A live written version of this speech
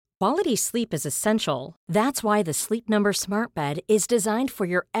Quality sleep is essential. That's why the Sleep Number Smart Bed is designed for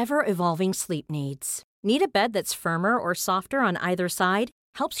your ever-evolving sleep needs. Need a bed that's firmer or softer on either side?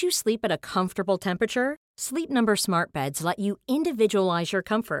 Helps you sleep at a comfortable temperature? Sleep Number Smart Beds let you individualize your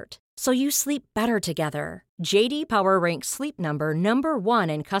comfort, so you sleep better together. JD Power ranks Sleep Number number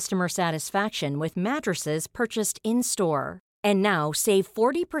 1 in customer satisfaction with mattresses purchased in-store. And now, save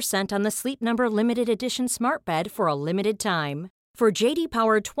 40% on the Sleep Number Limited Edition Smart Bed for a limited time. For JD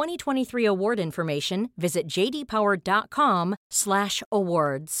Power 2023 award information, visit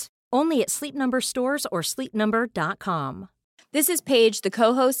jdpower.com/awards. Only at Sleep Number stores or sleepnumber.com. This is Paige, the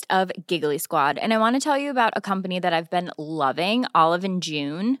co-host of Giggly Squad, and I want to tell you about a company that I've been loving, Olive &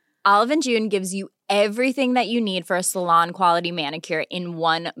 June. Olive & June gives you everything that you need for a salon-quality manicure in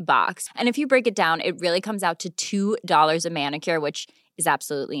one box. And if you break it down, it really comes out to $2 a manicure, which is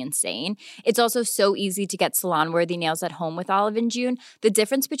absolutely insane. It's also so easy to get salon-worthy nails at home with Olive & June. The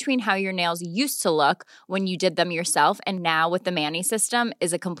difference between how your nails used to look when you did them yourself and now with the Mani system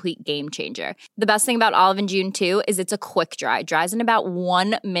is a complete game changer. The best thing about Olive & June, too, is it's a quick dry. Dries in about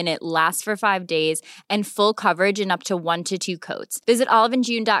 1 minute, lasts for 5 days, and full coverage in up to 1 to 2 coats. Visit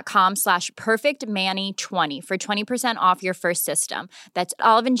oliveandjune.com/perfectmani20 for 20% off your first system. That's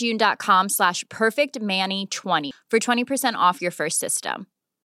oliveandjune.com/perfectmani20 for 20% off your first system.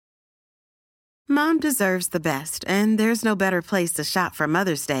 Mom deserves the best, and there's no better place to shop for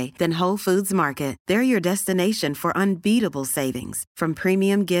Mother's Day than Whole Foods Market. They're your destination for unbeatable savings, from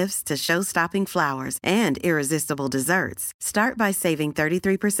premium gifts to show-stopping flowers and irresistible desserts. Start by saving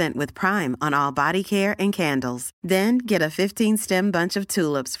 33% with Prime on all body care and candles. Then get a 15-stem bunch of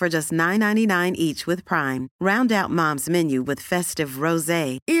tulips for just $9.99 each with Prime. Round out Mom's menu with festive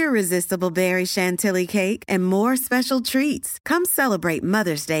rosé, irresistible berry chantilly cake, and more special treats. Come celebrate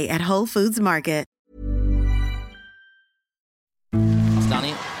Mother's Day at Whole Foods Market.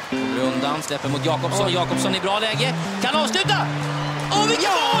 Astani kommer undan, släpper mot Jakobsson. Jakobsson i bra läge. Kan avsluta! Och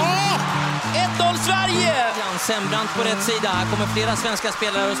vilket mål! 1-0 Sverige! Sembrant på rätt sida. Här kommer flera svenska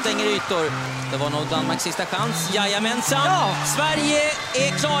spelare och stänger ytor. Det var nog Danmarks sista chans. Jajamensan! Ja. Sverige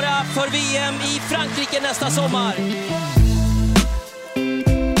är klara för VM i Frankrike nästa sommar.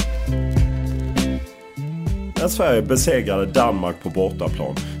 När Sverige besegrade Danmark på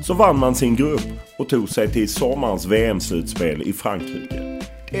bortaplan så vann man sin grupp och tog sig till sommarens VM-slutspel i Frankrike.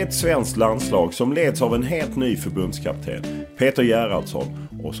 Det är ett svenskt landslag som leds av en helt ny förbundskapten, Peter Gerhardsson,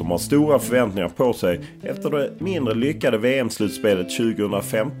 och som har stora förväntningar på sig efter det mindre lyckade VM-slutspelet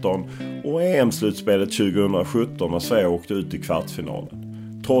 2015 och EM-slutspelet 2017 när Sverige åkte ut i kvartsfinalen.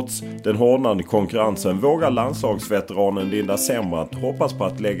 Trots den hårdnande konkurrensen vågar landslagsveteranen Linda Sembrant hoppas på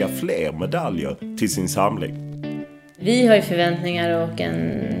att lägga fler medaljer till sin samling. Vi har ju förväntningar och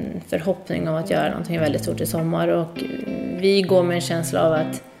en förhoppning om att göra någonting väldigt stort i sommar, och vi går med en känsla av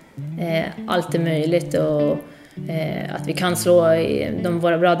att allt är möjligt och att vi kan slå i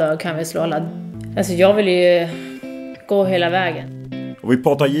våra bra dagar, kan vi slå alla. Alltså jag vill ju gå hela vägen. Och vi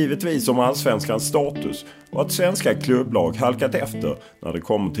pratar givetvis om allsvenskans status och att svenska klubblag halkat efter när det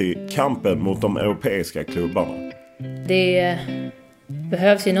kommer till kampen mot de europeiska klubbarna. Det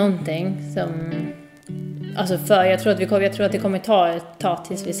behövs ju någonting som... Alltså jag tror att det kommer ta ett tag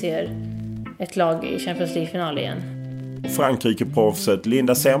tills vi ser ett lag i Champions League-final igen. Frankrike-proffset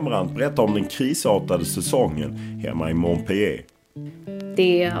Linda Sembrant berättar om den krisartade säsongen hemma i Montpellier.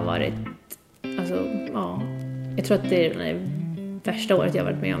 Det har varit... Alltså, ja... Jag tror att det är det värsta året jag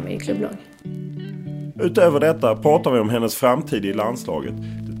varit med om i klubblag. Utöver detta pratar vi om hennes framtid i landslaget.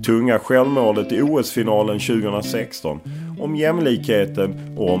 Det tunga självmålet i OS-finalen 2016. Om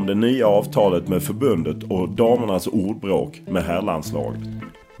jämlikheten och om det nya avtalet med förbundet och damernas ordbråk med herrlandslaget.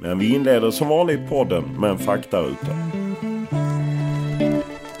 Men vi inleder som vanligt podden med en faktaruta.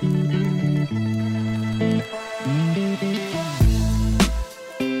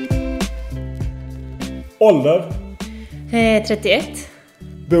 Ålder? 31.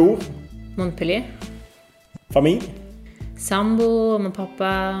 Bor? Montpellier. Familj? Sambo, mamma,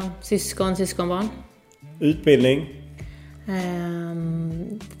 pappa, syskonbarn. Utbildning?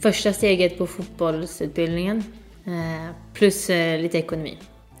 Första steget på fotbollsutbildningen. Plus lite ekonomi.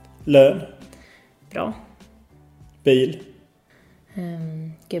 Lön? Bra. Bil?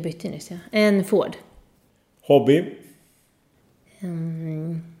 Jag bytte nyss, ja. En Ford. Hobby?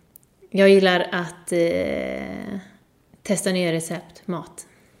 Jag gillar att testa nya recept, mat.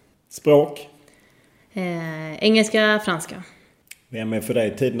 Språk? Engelska, franska. Vem är för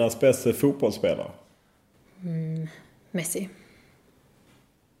dig tidernas bästa fotbollsspelare? Messi.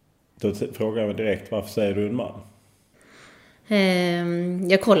 Då frågar jag direkt, varför säger du en man?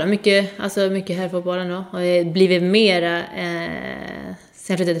 Jag kollar mycket herrfotbollen då. Och jag har blivit mera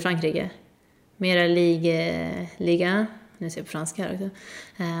Sen flyttade jag till Frankrike. Mera liga. Nu ser jag på franska här också.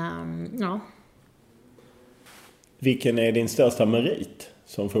 Ja. Vilken är din största merit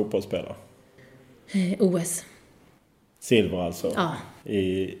som fotbollsspelare? OS. Silver alltså. Ja.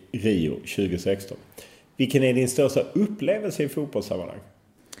 I Rio 2016. Vilken är din största upplevelse i fotbollssammanhang?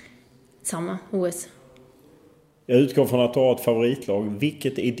 Samma, OS. Jag utgår från att du har ett favoritlag.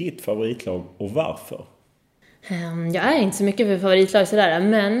 Vilket är ditt favoritlag och varför? Jag är inte så mycket för favoritlag sådär,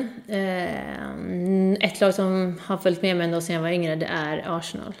 men ett lag som har följt med mig ändå sedan jag var yngre, det är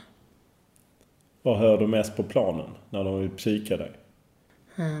Arsenal. Vad hör du mest på planen när de vill psyka dig?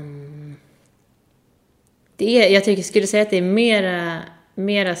 Jag skulle säga att det är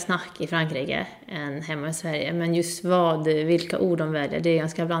mera snack i Frankrike än hemma i Sverige. Men just vilka ord de väljer, det är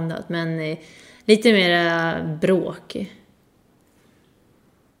ganska blandat. Men lite mera bråk.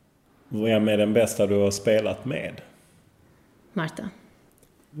 Vem är den bästa du har spelat med? Marta.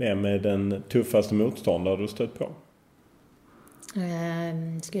 Vem är den tuffaste motståndare du stött på?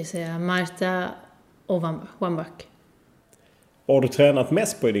 Ska jag säga Marta och Wambach. Vad har du tränat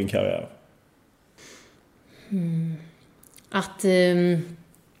mest på i din karriär? Att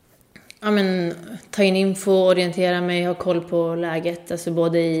ta in info, orientera mig, ha koll på läget. Alltså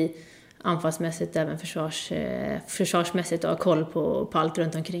både i anfallsmässigt och även försvarsmässigt och ha koll på allt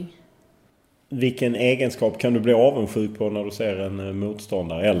runt omkring. Vilken egenskap kan du bli avundsjuk på när du ser en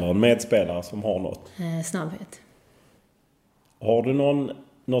motståndare eller en medspelare som har något? Snabbhet. Har du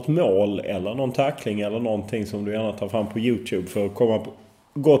något mål eller någon tackling eller någonting som du gärna tar fram på YouTube för att komma på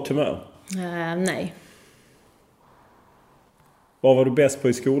gott humör? Nej. Vad var du bäst på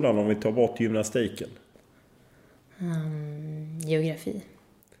i skolan om vi tar bort gymnastiken? Geografi.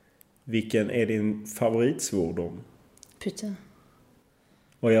 Vilken är din favoritsvordom? Putte.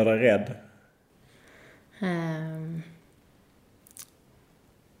 Vad gör dig rädd?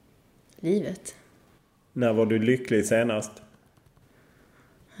 Livet. När var du lycklig senast?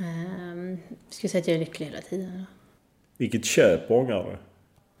 Ska säga att jag är lycklig hela tiden. Vilket köp ångrar du?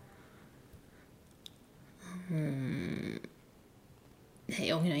 Nej,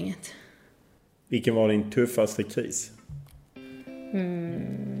 jag ångrar inget. Vilken var din tuffaste kris?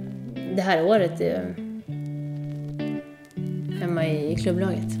 Det här året är hemma i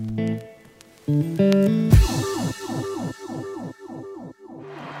klubblaget.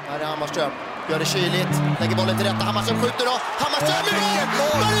 Här är Hammarström. Gör det kyligt. Lägger bollen till rätta. Hammarström skjuter då. Hammarström i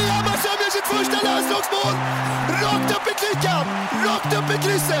mål! Maria Hammarström gör sitt första landslagsmål! Rakt upp i klykan! Rakt upp i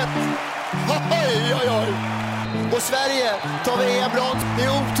krysset! Oj, oj, oj! Och Sverige tar VM-brons. Det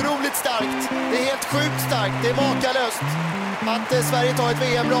är otroligt starkt. Det är helt sjukt starkt. Det är makalöst att Sverige tar ett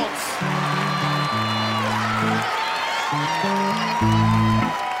VM-brons.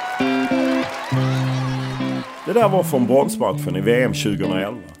 Det där var från bronsmatchen i VM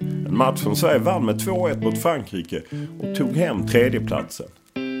 2011. En match som Sverige vann med 2-1 mot Frankrike och tog hem tredjeplatsen.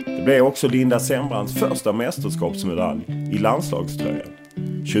 Det blev också Linda Sembrants första mästerskapsmedalj i landslagströjan.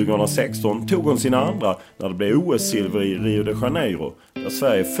 2016 tog hon sina andra när det blev OS-silver i Rio de Janeiro där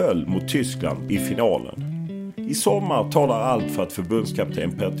Sverige föll mot Tyskland i finalen. I sommar talar allt för att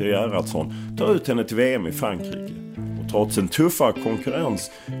förbundskapten Peter Gerhardsson tar ut henne till VM i Frankrike. Och trots en tuffare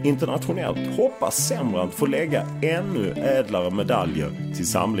konkurrens internationellt hoppas Sembrant få lägga ännu ädlare medaljer till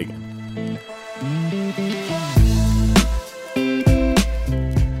samlingen.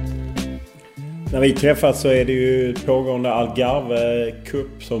 När vi träffas så är det ju pågående Algarve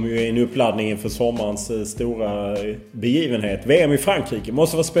Cup som ju är en uppladdning inför sommarens stora begivenhet. VM i Frankrike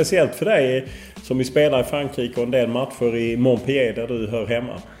måste vara speciellt för dig som ju spelar i Frankrike och en del matcher i Montpellier där du hör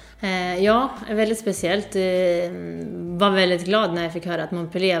hemma. Ja, väldigt speciellt. Var väldigt glad när jag fick höra att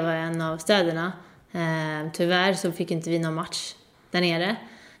Montpellier var en av städerna. Tyvärr så fick inte vi någon match där nere.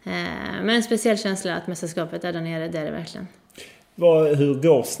 Men en speciell känsla att mästerskapet är där nere, det är det verkligen. Hur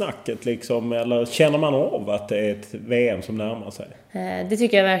går snacket liksom? Eller känner man av att det är ett VM som närmar sig? Det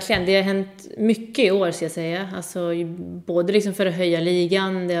tycker jag verkligen. Det har hänt mycket i år ska jag säga. Alltså, både liksom för att höja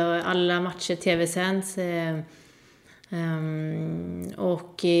ligan, det har alla matcher tv-sänds.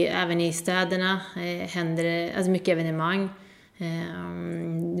 Och även i städerna händer det alltså mycket evenemang.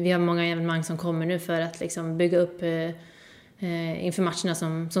 Vi har många evenemang som kommer nu för att liksom bygga upp inför matcherna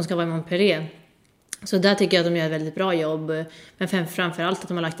som ska vara i Montpellier. Så där tycker jag att de gör ett väldigt bra jobb. Men framförallt att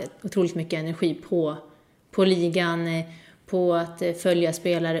de har lagt otroligt mycket energi på ligan, på att följa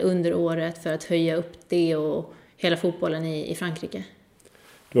spelare under året för att höja upp det och hela fotbollen i Frankrike.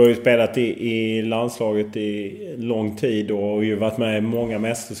 Du har ju spelat i landslaget i lång tid och ju varit med i många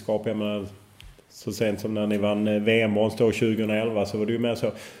mästerskap. Jag menar, så sent som när ni vann VM-brons 2011 så var du ju med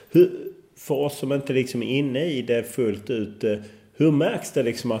så. För oss som inte liksom är inne i det fullt ut, Hur märks det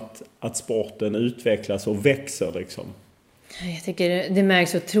liksom att sporten utvecklas och växer liksom? Jag tycker det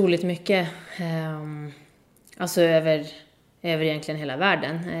märks otroligt mycket. Alltså över egentligen hela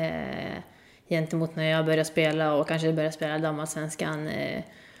världen. Gentemot när jag började spela och kanske började spela damallsvenskan.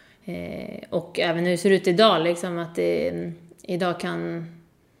 Och även hur det ser ut idag liksom, att idag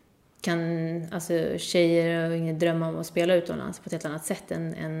kan alltså tjejer och ingen drömma om att spela utomlands på ett helt annat sätt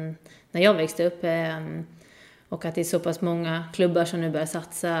än när jag växte upp. Och att det är så pass många klubbar som nu börjar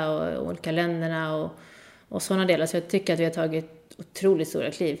satsa och olika länderna och sådana delar. Så jag tycker att vi har tagit otroligt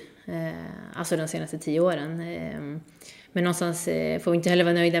stora kliv. Alltså de senaste 10 åren. Men någonstans får vi inte heller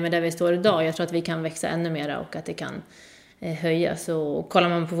vara nöjda med där vi står idag. Jag tror att vi kan växa ännu mer och att det kan höjas. Och kollar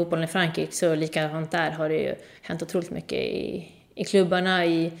man på fotbollen i Frankrike så likadant där har det ju hänt otroligt mycket i klubbarna.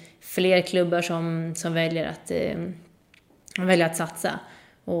 I fler klubbar som väljer att satsa.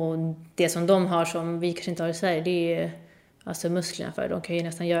 Och det som de har som vi kanske inte har i Sverige, det är ju alltså musklerna för. De kan ju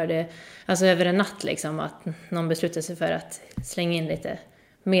nästan göra det alltså över en natt liksom, att någon beslutar sig för att slänga in lite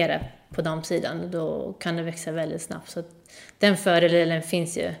mera på damsidan. Då kan det växa väldigt snabbt. Så den fördelen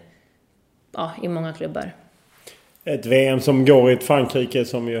finns ju i många klubbar. Ett VM som går i ett Frankrike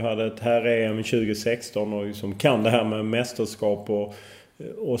som ju hade ett här EM 2016 och som kan det här med mästerskap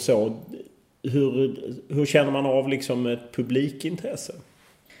och så. Hur känner man av liksom ett publikintresse?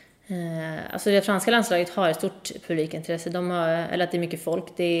 Alltså det franska landslaget har ett stort publikintresse. Eller att det är mycket folk.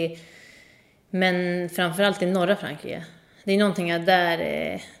 Men framförallt i norra Frankrike. Det är någonting att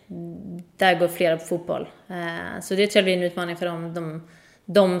där går flera på fotboll. Så det tror jag blir en utmaning för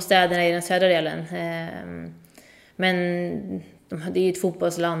de städerna i den södra delen. Men det är ju ett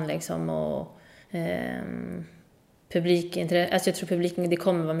fotbollsland liksom. Och publikintresse. Alltså jag tror publiken, det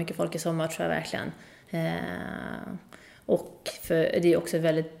kommer vara mycket folk i sommar, tror jag verkligen. Och för det är också ett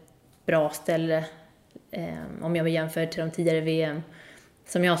väldigt bra ställe om jag jämför till de tidigare VM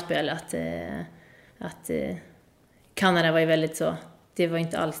som jag har spelat. Att Kanada var ju väldigt så, det var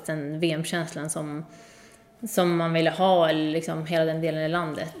inte alls den VM-känslan som man ville ha, eller liksom hela den delen i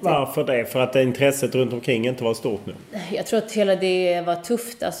landet. Varför det? För att intresset runt omkring inte var stort nu? Jag tror att hela det var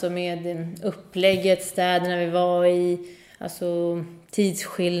tufft, alltså med upplägget, städerna vi var i, alltså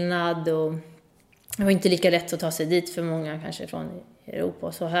tidsskillnad, och det var inte lika lätt att ta sig dit för många kanske från Europa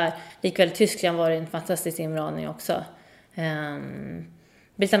och så här. Likväl Tyskland var det en fantastisk inramning också. Det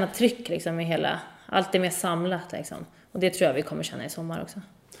blir ett annat tryck liksom i hela, allt är mer samlat liksom. Och det tror jag vi kommer känna i sommar också.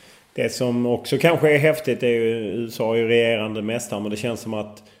 Det som också kanske är häftigt är ju USA är ju regerande mästare, men det känns som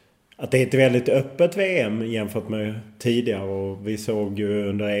att det är ett väldigt öppet VM jämfört med tidigare. Och vi såg ju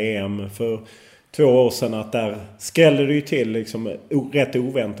under EM för 2 år sedan att där skrällde det ju till liksom, rätt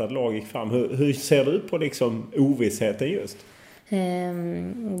oväntat lag gick fram. Hur ser du på liksom ovissheten just?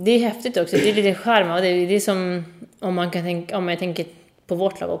 Det är häftigt också. Det är lite charm, och det är som om jag tänker på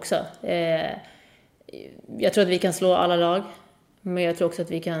vårt lag också. Jag tror att vi kan slå alla lag, men jag tror också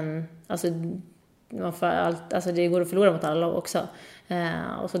att vi kan, alltså det går att förlora mot alla lag också.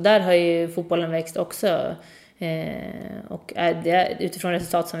 Och så där har ju fotbollen växt också. Och utifrån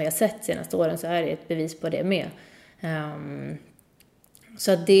resultat som vi har sett senaste åren så är det ett bevis på det med.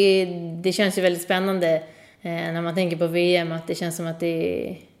 Så att det känns ju väldigt spännande när man tänker på VM, att det känns som att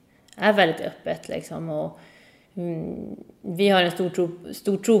det är väldigt öppet liksom. Och vi har en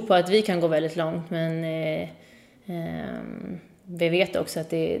stor tro på att vi kan gå väldigt långt, men vi vet också att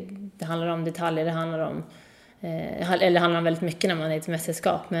det handlar om detaljer, det handlar om väldigt mycket när man är i ett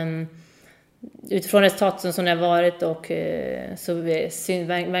mästerskap. Men utifrån resultaten som det har varit och så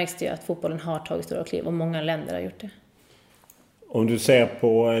märks det ju att fotbollen har tagit stora kliv, och många länder har gjort det. Om du ser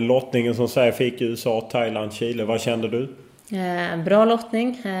på lottningen som Sverige fick, USA, Thailand, Chile, vad kände du? Bra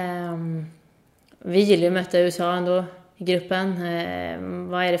lottning. Vi gillar att möta USA ändå i gruppen.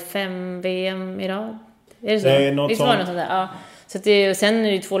 Vad är det, 5 VM i rad? Är det så? Det är något sånt. Ja. Så att sen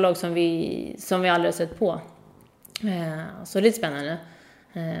är det 2 lag som vi aldrig har sett på. Så det är lite spännande.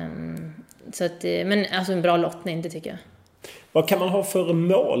 Så att, men alltså en bra lottning, det tycker jag. Vad kan man ha för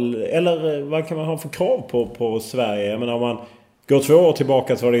mål, eller vad kan man ha för krav på Sverige? Jag menar, om man går 2 år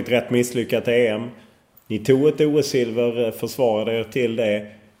tillbaka så var det ett rätt misslyckat EM. Ni tog ett OS-silver, försvarade er till det.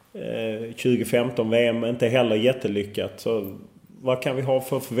 2015 VM inte heller jättelyckat. Så vad kan vi ha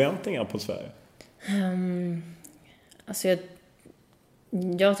för förväntningar på Sverige? Alltså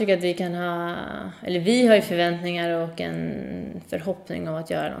jag tycker att vi kan ha, eller vi har ju förväntningar och en förhoppning om att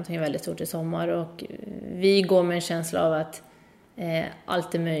göra någonting väldigt stort i sommar, och vi går med en känsla av att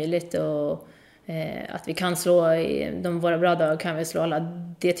allt är möjligt, och att vi kan slå våra bra dagar kan vi slå alla.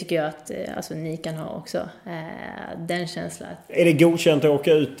 Det tycker jag att alltså, ni kan ha också, den känslan. Är det godkänt att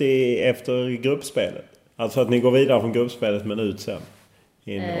åka ut efter gruppspelet? Alltså att ni går vidare från gruppspelet men ut sen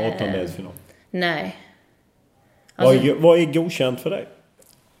i en åttondelsfinal? Nej. Alltså, vad är godkänt för dig?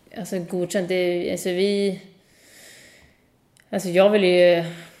 Alltså godkänt, jag vill ju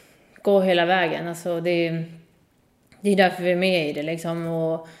gå hela vägen. Alltså det är därför vi är med i det liksom.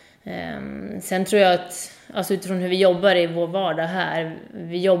 Och sen tror jag att alltså utifrån hur vi jobbar i vår vardag här,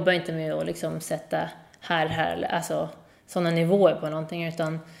 vi jobbar inte med att liksom sätta här alltså sådana nivåer på någonting,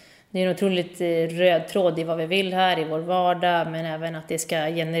 utan det är en otroligt röd tråd i vad vi vill här i vår vardag, men även att det ska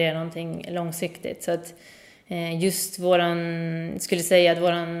generera någonting långsiktigt. Så att just skulle säga att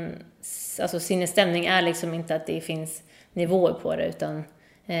våran alltså sinnesstämning är liksom inte att det finns nivåer på det, utan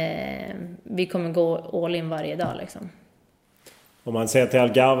vi kommer gå all in varje dag liksom. Om man ser till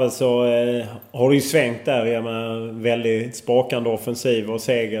Algarve så har det ju svängt där. Jag menar, väldigt sprakande offensiv och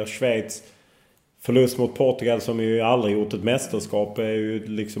seger. Schweiz förlust mot Portugal som ju aldrig gjort ett mästerskap är ju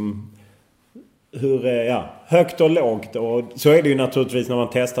liksom högt och lågt. Och så är det ju naturligtvis när man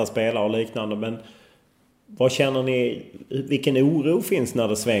testar spelare och liknande. Men vad känner ni, vilken oro finns när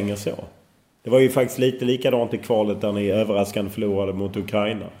det svänger så? Det var ju faktiskt lite likadant i kvalet där ni överraskande förlorade mot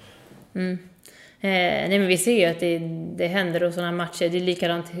Ukraina. Nej, men vi ser ju att det händer och sådana matcher. Det är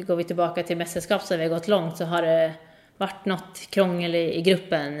likadant, går vi tillbaka till mästerskap så har vi gått långt, så har det varit något krångel i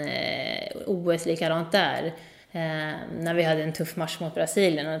gruppen. OS likadant där. När vi hade en tuff match mot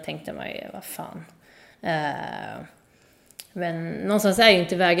Brasilien, och då tänkte man ju, vad fan. Men någonstans är ju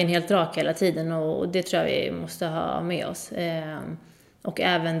inte vägen helt rak hela tiden, och det tror jag vi måste ha med oss. Och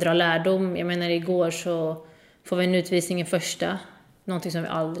även dra lärdom. Jag menar, igår så får vi en utvisning i första. Någonting som vi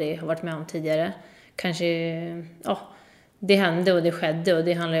aldrig har varit med om tidigare. Kanske, det hände och det skedde, och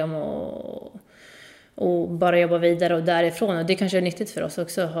det handlar ju om att bara jobba vidare och därifrån. Och det kanske är nyttigt för oss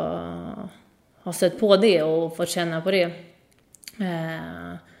också att ha stött på det och fått känna på det.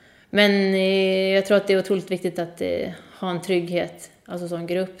 Men jag tror att det är otroligt viktigt att ha en trygghet, alltså som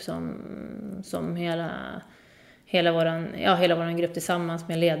grupp, som hela våran grupp tillsammans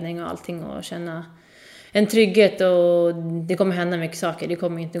med ledning och allting, och känna en trygghet. Och det kommer hända mycket saker, det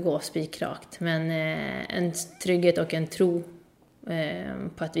kommer inte gå spikrakt, men en trygghet och en tro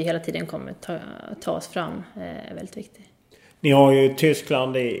på att vi hela tiden kommer ta oss fram är väldigt viktigt. Ni har ju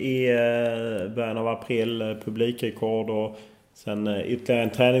Tyskland i början av april, publikrekord, och sen ytterligare en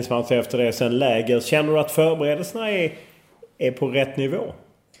träningsmatch efter det, sen läger. Känner du att förberedelserna är på rätt nivå?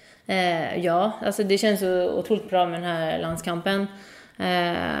 Ja, alltså det känns så otroligt bra med den här landskampen.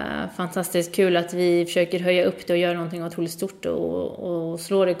 Fantastiskt kul att vi försöker höja upp det och göra någonting otroligt stort och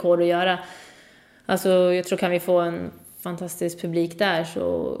slå rekord och göra. Alltså jag tror, kan vi få en fantastisk publik där,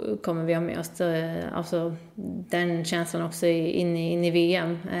 så kommer vi ha med oss alltså den känslan också in i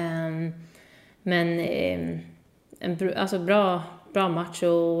VM. Alltså bra match,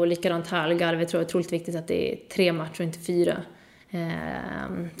 och likadant här. Algarve tror jag är otroligt viktigt att det är 3 matcher och inte 4.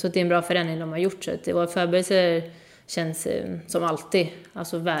 Så det är en bra förändring de har gjort. Så att våra förberedelser känns som alltid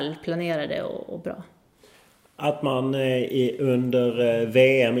alltså väl planerade och bra. Att man under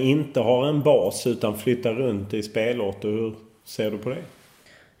VM inte har en bas utan flyttar runt i spelort, hur ser du på det?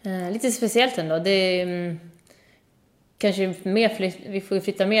 Lite speciellt ändå. Det är kanske vi får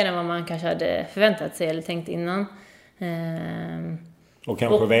flytta mer än vad man kanske hade förväntat sig eller tänkt innan. Och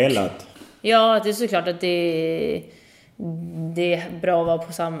kanske velat. Ja, det är såklart att det är bra att vara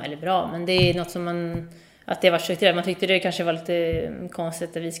på samma, eller bra, men det är något som att det var strukturerat. Man tyckte det kanske var lite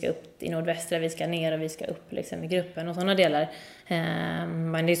konstigt att vi ska upp i nordvästra, vi ska ner och vi ska upp liksom i gruppen och sådana delar.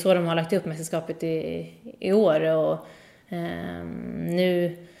 Men det är så de har lagt upp mästerskapet i år, och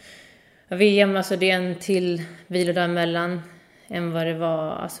nu VM, alltså det är en till vilodag emellan än vad det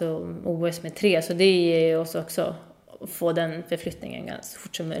var alltså OS med 3, så det ger oss också att få den förflyttningen ganska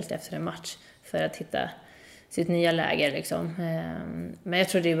fort som möjligt efter en match för att hitta sitt nya läger liksom. Men jag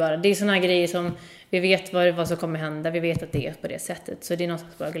tror det är såna här grejer som vi vet vad som kommer hända, vi vet att det är på det sättet, så det är något som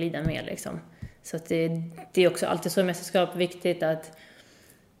bara glida med liksom. Så att det är också alltid så i mästerskap viktigt att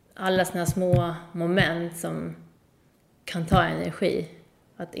alla såna små moment som kan ta energi,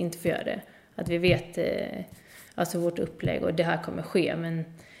 att inte få göra det, att vi vet alltså vårt upplägg och det här kommer ske, men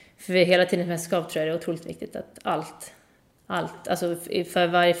för hela tiden mästerskap tror jag det är otroligt viktigt att allt alltså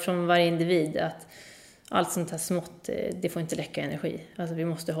från varje individ, att allt sånt här smått, det får inte läcka energi. Alltså vi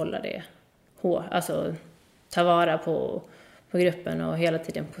måste hålla det alltså ta vara på gruppen och hela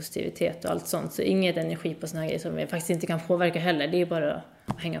tiden positivitet och allt sånt. Så inget energi på såna här grejer som vi faktiskt inte kan påverka heller. Det är bara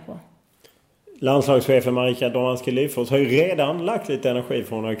att hänga på. Landslagschefen Marika Domanski-Lyfors har ju redan lagt lite energi,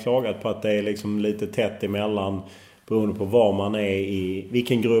 för hon har klagat på att det är liksom lite tätt emellan. Beroende på var man är i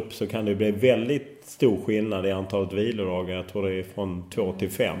vilken grupp så kan det bli väldigt stor skillnad i antalet vilodagar. Jag tror det är från 2 till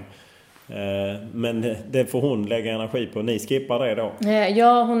 5. Men det får hon lägga energi på. Ni skippar det då?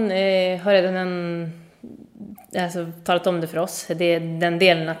 Ja, hon har redan talat om det för oss. Det är den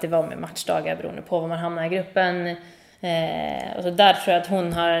delen att det var med matchdagar beroende på var man hamnar i gruppen. Och så där tror jag att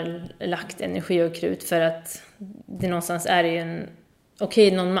hon har lagt energi och krut, för att det någonstans är ju en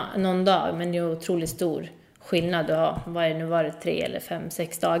okej någon dag, men det är otroligt stor skillnad att ha, var det 3 eller 5,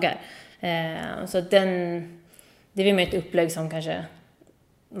 6 dagar. Så att det är med ett upplägg som kanske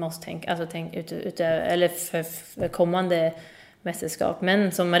måste tänka eller för kommande mästerskap.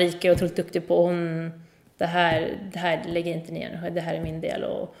 Men som Marika är otroligt duktig på, det här lägger inte ner, det här är min del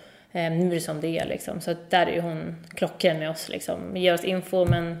och nu är det som det är liksom. Så att där är ju hon klockren med oss liksom. Vi ger oss info,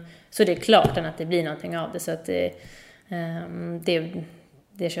 men så det är klart att det blir någonting av det, så att det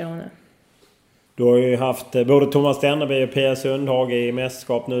kör hon nu. Du har ju haft både Thomas Stennerby och Pia Sundhage i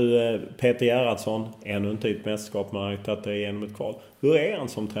mästerskap nu. Peter Gerhardsson, ännu inte i ett mästerskap, man har tagit det igenom ett kval. Hur är han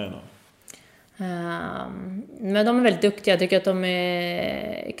som tränare? Men de är väldigt duktiga. Jag tycker att de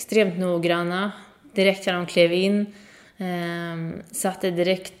är extremt noggranna. Direkt när de klev in satte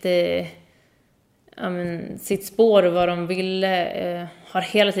direkt sitt spår och vad de ville. Har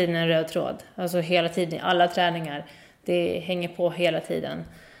hela tiden en röd tråd. Alltså hela tiden, i alla träningar. Det hänger på hela tiden.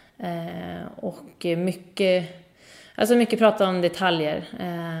 Och mycket prata om detaljer.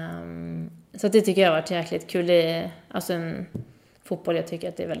 Så det tycker jag har varit jäkligt kul. Det är alltså en fotboll jag tycker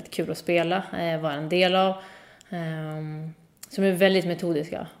att det är väldigt kul att spela, vara en del av. Som är väldigt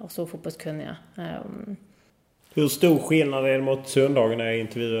metodiska och så fotbollskunniga. Hur stor skillnad är det mot söndagen? När jag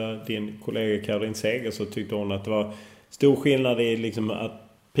intervjuade din kollega Caroline Seger så tyckte hon att det var stor skillnad i liksom att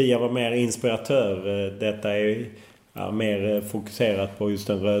Pia var mer inspiratör. Detta är mer fokuserat på just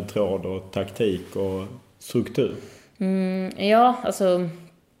en röd tråd och taktik och struktur. Ja, alltså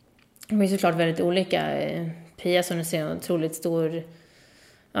de är såklart väldigt olika. Pia som du ser är en otroligt stor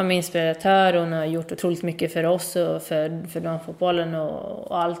inspiratör. Hon har gjort otroligt mycket för oss och för damfotbollen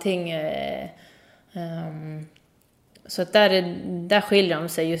och allting. Så att där skiljer de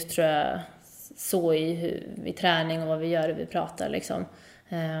sig just, tror jag, så i träning och vad vi gör och vi pratar liksom.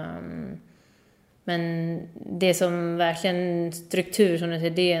 Men det som verkligen struktur, som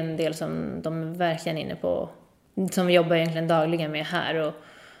det är en del som de är verkligen inne på, som vi jobbar egentligen dagligen med här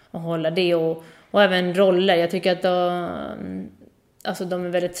och hålla det och även roller. Jag tycker att de är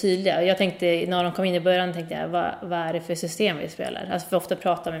väldigt tydliga. Jag tänkte, när de kom in i början tänkte jag, vad är det för system vi spelar? Alltså för ofta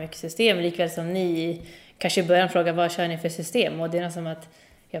pratar med mycket system, likväl som ni kanske i början frågar vad kör ni för system? Och det är som att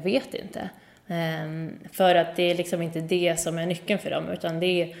jag vet inte. För att det är liksom inte det som är nyckeln för dem, utan det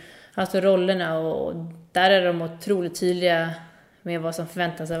är alltså rollerna, och där är de otroligt tydliga med vad som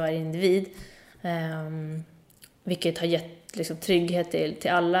förväntas av varje individ. Vilket har gett liksom trygghet till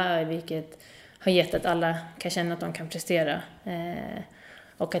alla, vilket har gett att alla kan känna att de kan prestera.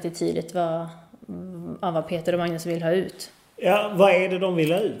 Och att det är tydligt vad Peter och Magnus vill ha ut. Ja, vad är det de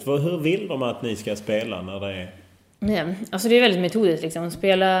vill ha ut? Hur vill de att ni ska spela när det är? Ja, alltså det är väldigt metodiskt liksom.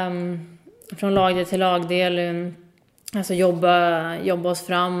 Spela från lagdel till lagdel. Alltså jobba oss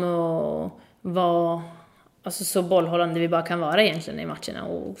fram och vara alltså så bollhållande vi bara kan vara egentligen i matcherna.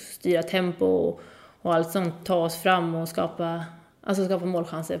 Och styra tempo och allt sånt. Ta oss fram och skapa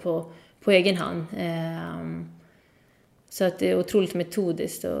målchanser på egen hand. Så att det är otroligt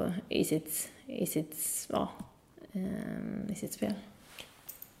metodiskt och i sitt spel.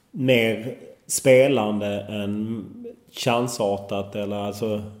 Mer spelande än chansartat, eller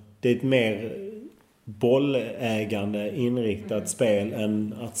alltså det är ett mer bollägande inriktat spel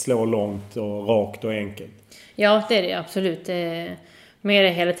än att slå långt och rakt och enkelt. Ja, det är det absolut. Mer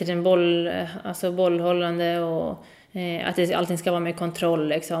hela tiden bollhållande och att allting ska vara med kontroll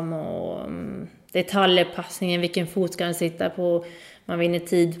liksom, och detaljer, passningen, vilken fot ska den sitta på, man vinner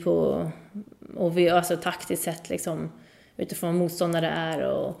tid på, och vi alltså taktiskt sett liksom utifrån vad motståndare är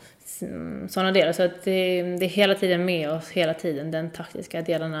och sådana delar, så att det är hela tiden med oss, hela tiden den taktiska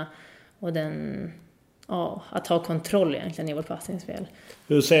delarna och att ha kontroll egentligen i vårt passningsspel.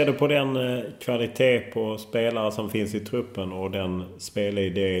 Hur ser du på den kvalitet på spelare som finns i truppen och den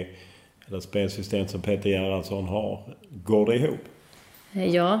spelidé eller spelsystem som Peter Gerhardsson har? Går det ihop?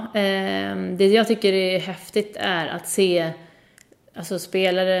 Ja, det jag tycker är häftigt är att se alltså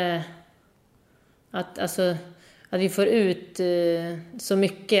spelare att vi får ut så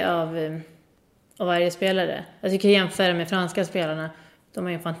mycket av varje spelare. Jag tycker jämföra med franska spelarna, de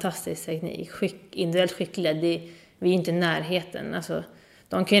har en fantastisk teknik, individuellt skickliga. Vi är inte i närheten. Alltså,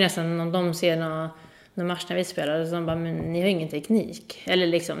 de kan ju nästan, om de ser någon match när vi spelar, så de bara, men ni har ingen teknik. Eller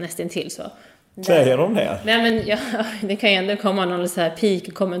liksom nästan till så. Säger de det? Nej, men ja, det kan ju ändå komma någon så här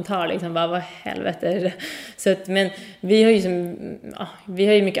peak-kommentar liksom, bara vad helvete är det? Så att, men vi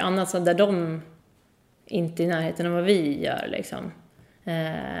har ju mycket annat så där de inte är i närheten av vad vi gör liksom.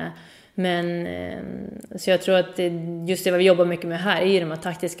 Men så jag tror att just det vad vi jobbar mycket med här är ju de här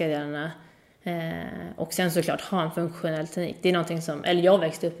taktiska delarna. Och sen såklart ha en funktionell teknik. Det är någonting som, eller jag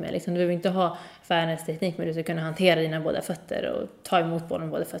växte upp med liksom. Du behöver inte ha världens teknik, men du ska kunna hantera dina båda fötter och ta emot bollen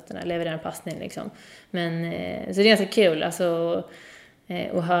med båda fötterna, leverera en passning liksom. Men så det är ganska kul alltså,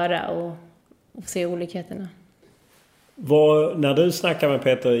 att höra och se olikheterna. När du snackar med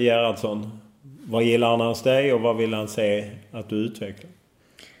Peter Gerhardsson, vad gillar han hos dig och vad vill han se att du utvecklar?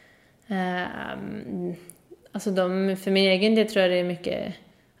 Alltså för min egen del tror jag det är mycket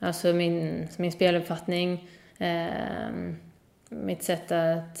alltså min speluppfattning, mitt sätt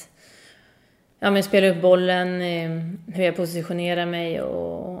att spela upp bollen, hur jag positionerar mig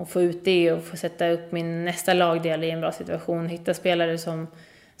och få ut det och få sätta upp min nästa lagdel i en bra situation, hitta spelare som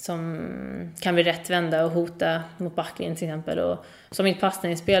kan bli rättvända och hota mot backlinjen till exempel, och som mitt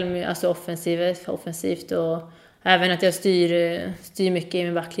passningsspel, alltså offensivt, och även att jag styr mycket i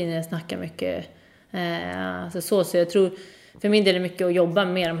min backlinje, jag snackar mycket. Så jag tror för min del är det mycket att jobba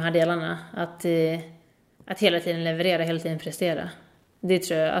med de här delarna, att hela tiden leverera, hela tiden prestera. Det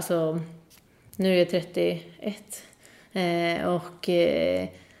tror jag, alltså nu är jag 31 och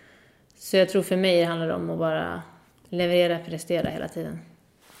så jag tror för mig det handlar om att bara leverera, prestera hela tiden.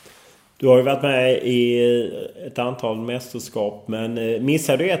 Du har ju varit med i ett antal mästerskap, men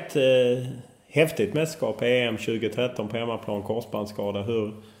missade du ett häftigt mästerskap, EM 2013 på hemmaplan, korsbandsskada.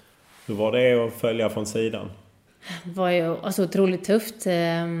 Hur var det att följa från sidan? Det var ju alltså otroligt tufft.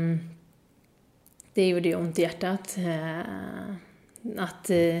 Det gjorde ju ont i hjärtat.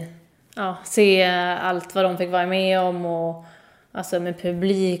 Att se allt vad de fick vara med om, och alltså med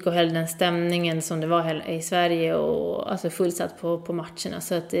publik och hela den stämningen som det var i Sverige, och alltså fullsatt på matcherna.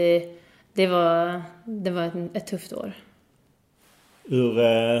 Så att det var ett tufft år.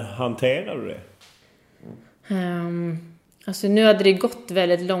 Hur hanterade du det? Alltså nu hade det gått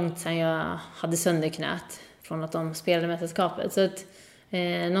väldigt långt sedan jag hade sönderknät från att de spelade mästerskapet. Så att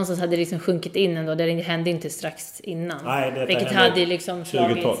någonstans hade det liksom sjunkit in ändå. Det hände inte strax innan. Nej, vilket hade liksom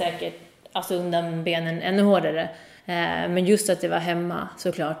slagit säkert alltså undan benen ännu hårdare. Men just att det var hemma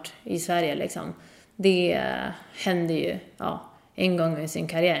såklart i Sverige liksom. Det hände ju en gång i sin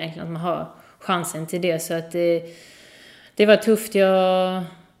karriär egentligen, att man har chansen till det. Så att det var tufft. Jag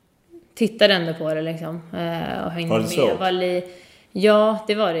tittade ändå på det liksom. Och hängde med. Ja,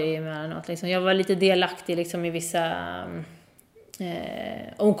 det var det ju med något liksom. Jag var lite delaktig liksom i vissa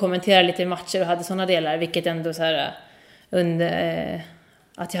omkommenterade lite matcher och hade sådana delar, vilket ändå så här under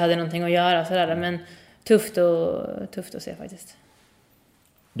att jag hade någonting att göra så där, men tufft att se faktiskt.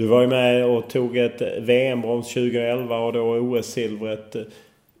 Du var ju med och tog ett VM-brons 2011 och då OS-silvret.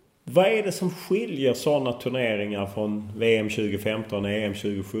 Vad är det som skiljer sådana turneringar från VM 2015 och EM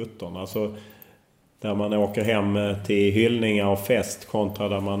 2017? Alltså där man åker hem till hyllningar och fest kontra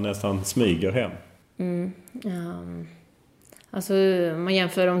där man nästan smyger hem. Alltså man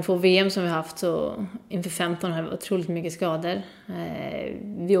jämför de 2 VM som vi haft, så inför 15 har vi otroligt mycket skador.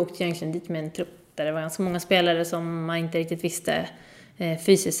 Vi åkte egentligen dit med en trupp där det var ganska många spelare som man inte riktigt visste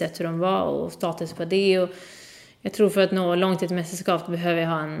fysiskt sett hur de var och status på det. Och jag tror för att nå långt i ett mästerskap behöver jag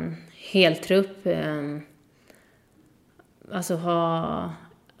ha en hel trupp. Alltså ha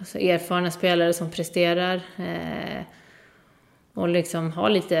erfarna spelare som presterar. Och liksom ha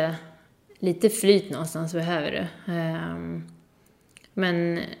lite flyt någonstans behöver du.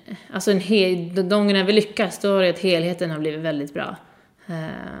 Men alltså de gångerna vi lyckas, då är det att helheten har blivit väldigt bra.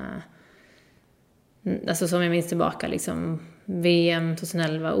 Alltså som jag minns tillbaka liksom VM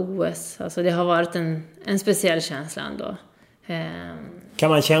 2011, OS, alltså det har varit en speciell känsla ändå. Kan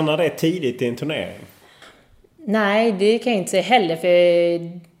man känna det tidigt i en turnering? Nej, det kan jag inte säga heller, för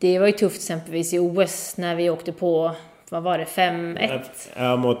det var ju tufft exempelvis i OS när vi åkte på, vad var det, 5-1?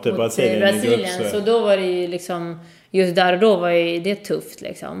 Ja, mot Brasilien. Så då var det ju liksom, just där och då var ju det tufft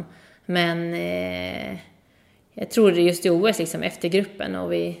liksom. Men jag tror det just i OS liksom, efter gruppen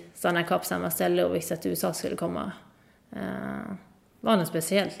och vi stannade kvar på samma ställe och visste att USA skulle komma, var något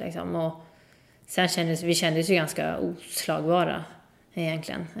speciellt liksom. Och sen kändes ju ganska oslagbara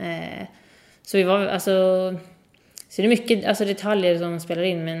egentligen. Så vi var, alltså, så det är mycket alltså, detaljer som spelar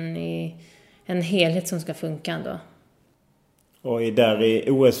in, men i en helhet som ska funka ändå. Och där i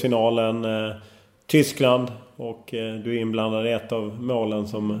OS-finalen Tyskland, och du är inblandad i ett av målen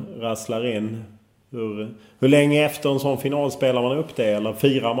som rasslar in. Hur länge efter en sån final spelar man upp det, eller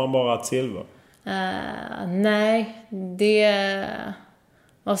firar man bara ett silver? Nej,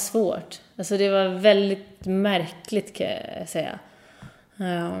 var svårt. Alltså det var väldigt märkligt kan jag säga.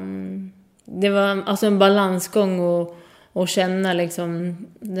 Det var alltså en balansgång och känna liksom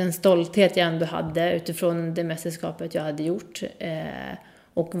den stolthet jag ändå hade utifrån det mästerskapet jag hade gjort.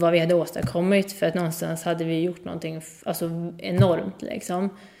 Och vad vi hade åstadkommit, för att någonstans hade vi gjort någonting alltså enormt liksom,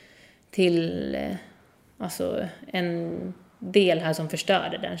 till alltså en del här som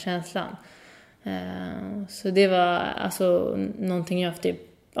förstörde den känslan. Så det var alltså någonting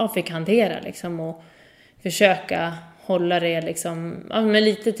jag fick hantera liksom, och försöka hålla det liksom, men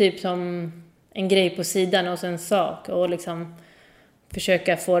lite typ som en grej på sidan och en sak, och liksom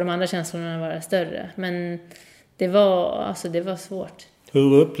försöka få de andra känslorna att vara större. Men det var svårt.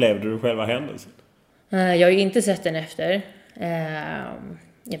 Hur upplevde du själva händelsen? Jag har ju inte sett den efter.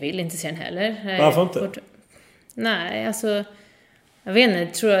 Jag vill inte se den heller. Varför inte? Nej, alltså jag vet inte,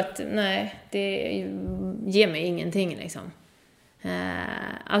 jag tror att det ger mig ingenting liksom.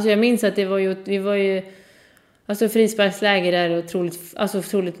 Alltså jag minns att vi var ju alltså frisparksläge där,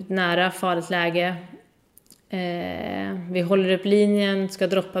 otroligt nära farligt läge. Vi håller upp linjen, ska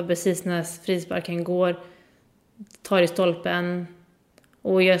droppa precis när frisparken går, tar i stolpen,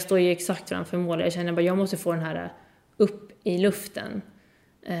 och jag står ju exakt framför mål. Jag känner bara, jag måste få den här upp i luften,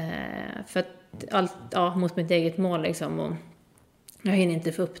 för att mot mitt eget mål liksom, och jag hinner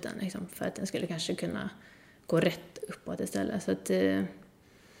inte få upp den liksom, för att den skulle kanske kunna gå rätt uppåt istället. Så att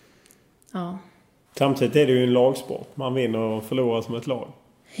ja. Samtidigt är det ju en lagsport. Man vinner och förlorar som ett lag.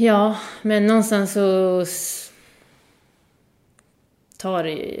 Ja, men någonstans så tar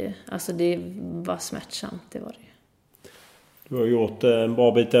det ju, alltså det var smärtsamt, det var det. Du har gjort en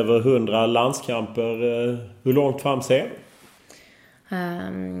bra bit över 100 landskamper. Hur långt fram ser du?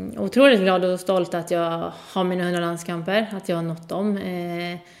 Otroligt glad och stolt att jag har mina 100 landskamper, att jag har nått dem.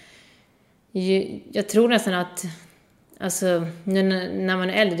 Jag tror nästan att alltså, nu när man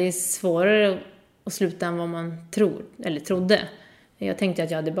är äldre, det är svårare att sluta än vad man trodde. Jag tänkte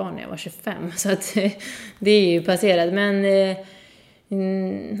att jag hade barn när jag var 25, så att det är ju passerat. Men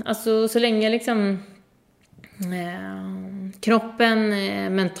alltså så länge liksom kroppen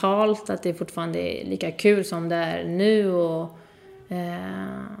mentalt, att det fortfarande är lika kul som det är nu, och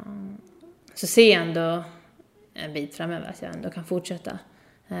så ser jag ändå en bit framöver att jag ändå kan fortsätta.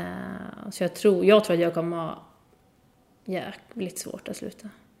 Så jag tror att jag kommer ha jävligt svårt att sluta.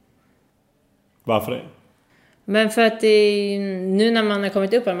 Varför det? Men för att nu när man har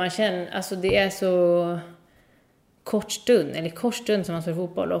kommit upp, man känner, alltså det är så kort stund som man spelar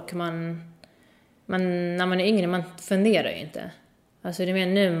fotboll, och man när man är yngre, man funderar ju inte. Alltså det är mer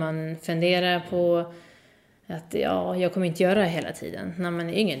nu man funderar på att jag kommer inte göra det hela tiden. När man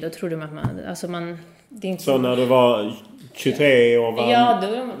är yngre, då tror du att det är inte så när du var 23 år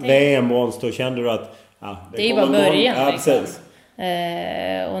var VM-brons, då kände du att det är ju bara början. Ja, precis.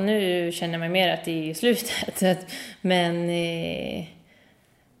 Och nu känner man mer att det är slutet. Men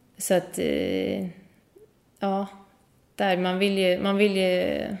så att där jag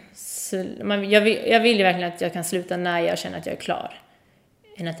vill ju verkligen att jag kan sluta när jag känner att jag är klar,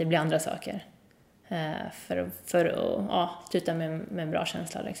 än att det blir andra saker, för att sluta med en bra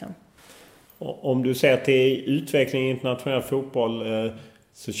känsla liksom. Om du ser till utvecklingen i internationell fotboll,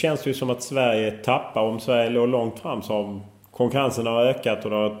 så känns det ju som att Sverige tappar. Om Sverige låg långt fram, så har konkurrensen har ökat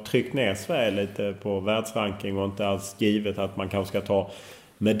och det har tryckt ner Sverige lite på världsranking, och inte alls givet att man kanske ska ta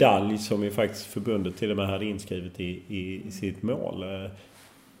medalj, som ju faktiskt förbundet till och med hade inskrivet i sitt mål.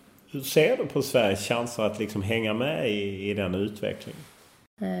 Hur ser du på Sveriges chanser att liksom hänga med i den utvecklingen?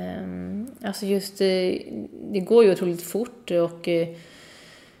 Alltså just det går ju otroligt fort, och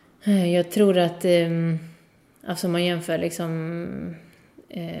jag tror att alltså man jämför liksom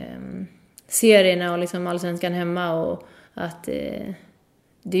serierna och liksom Allsvenskan hemma, och att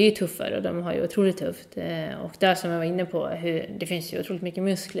det är ju tuffare, och de har ju otroligt tufft. Och där som jag var inne på, det finns ju otroligt mycket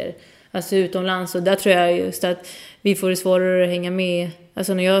muskler alltså utomlands, och där tror jag just att vi får det svårare att hänga med.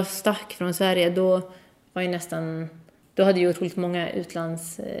 Alltså när jag stack från Sverige, då hade ju otroligt många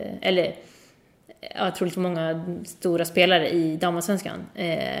otroligt många stora spelare i damallsvenskan.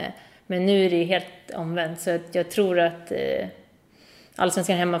 Men nu är det helt omvänt, så att jag tror att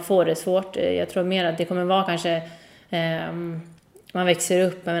Allsvenskan hemma får det svårt. Jag tror mer att det kommer vara kanske man växer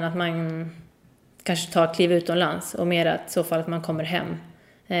upp, men att man kanske tar kliv utomlands, och mer att så fall att man kommer hem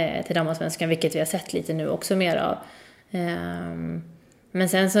till damallsvenskan, vilket vi har sett lite nu också mer av. Men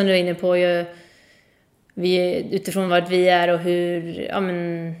sen som du är inne på, vi utifrån vart vi är och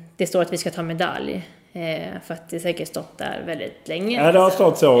hur det står att vi ska ta medalj, för att det säkert stått där väldigt länge. Ja, det har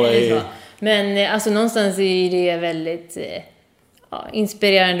stått så. Men alltså någonstans är det väldigt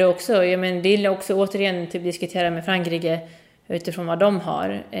inspirerande också. Det är också återigen typ diskutera med Frankrike utifrån vad de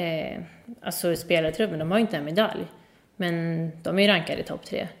har. Alltså spelartruppen, de har ju inte en medalj. Men de är ju rankade i topp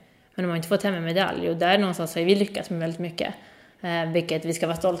 3. Men de har inte fått hem en medalj. Och där någonstans har vi lyckats med väldigt mycket. Vilket vi ska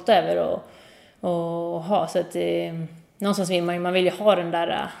vara stolta över och ha. Så att någonstans vill man vill ju ha den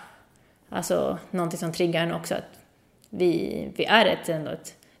där, alltså någonting som triggar en också. Att vi är ett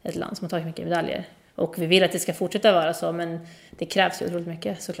land som har tagit mycket medaljer. Och vi vill att det ska fortsätta vara så, men det krävs ju otroligt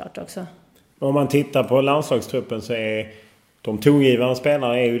mycket såklart också. Om man tittar på landslagstruppen så är de tongivande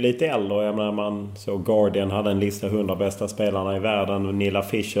spelarna är ju lite äldre. Jag menar, man så Guardian hade en lista 100 bästa spelarna i världen. Nilla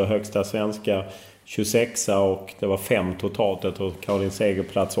Fischer, högsta svenska, 26 och det var 5 totalt. Och Caroline Seger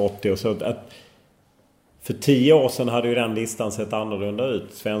plats 80. Och så att för 10 år sedan hade ju den listan sett annorlunda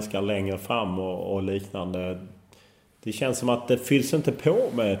ut. Svenskar längre fram och liknande. Det känns som att det fylls inte på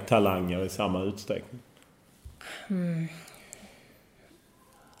med talanger i samma utsträckning.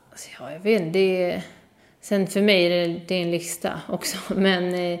 Alltså, ja, jag vet inte. Sen för mig är det en lista också.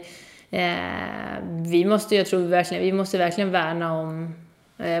 Men vi måste verkligen värna om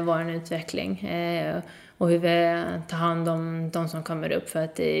vår utveckling. Och hur vi tar hand om de som kommer upp. För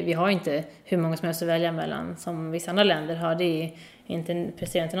att vi har inte hur många som helst att välja mellan som vissa andra länder har. Det är inte,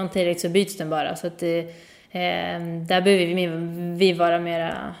 presterar inte någon tillräckligt så byts den bara. Så att där behöver vi vara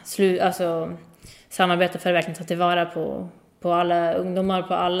mera samarbeta för att verkligen ta tillvara på alla ungdomar,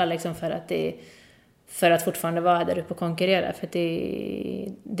 på alla liksom, för att fortfarande vara där uppe och konkurrera. För att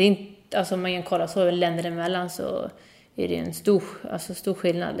det är inte, alltså om man kan kolla så länder emellan så är det en stor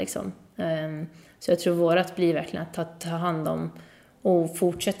skillnad liksom. Så jag tror vårat blir verkligen att ta hand om och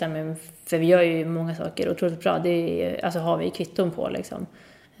fortsätta med, för vi gör ju många saker otroligt bra. Alltså har vi kvitton på liksom.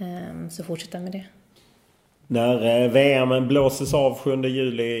 Så fortsätta med det. När VM blåses av 7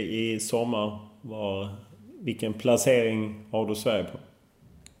 juli i sommar, vilken placering har du Sverige på?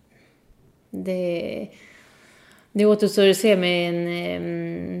 Det återstår att se med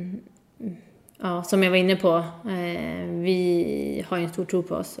som jag var inne på. Vi har en stor tro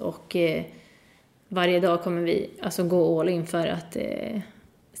på oss och varje dag kommer vi alltså gå all in för att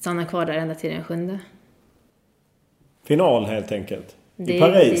stanna kvar där ända till den 7. Final helt enkelt. I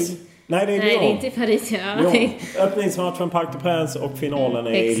Paris. Nej, det är inte i Paris. Ja. Lyon. Öppningsmatchen Parc des Princes och finalen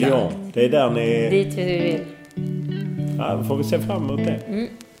är i Lyon. Det är där ni... Dit vi vill. Ja, då får vi se fram emot det.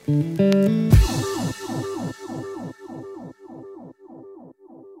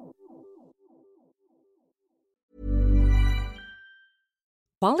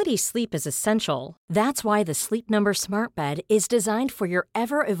 Quality sleep is essential. That's why the Sleep Number Smart Bed is designed for your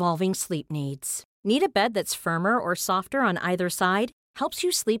ever-evolving sleep needs. Need a bed that's firmer or softer on either side? Helps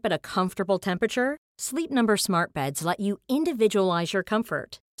you sleep at a comfortable temperature? Sleep Number Smart Beds let you individualize your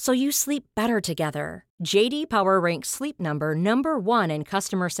comfort, so you sleep better together. JD Power ranks Sleep Number number 1 in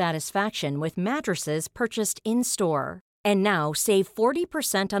customer satisfaction with mattresses purchased in-store. And now, save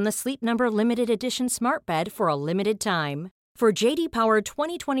 40% on the Sleep Number Limited Edition Smart Bed for a limited time. For JD Power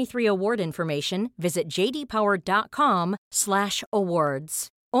 2023 award information, visit jdpower.com/awards.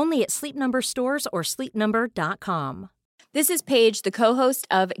 Only at Sleep Number stores or sleepnumber.com. This is Paige, the co-host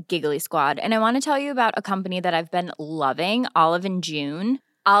of Giggly Squad, and I want to tell you about a company that I've been loving, Olive & June.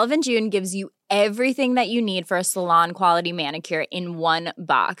 Olive & June gives you everything that you need for a salon-quality manicure in one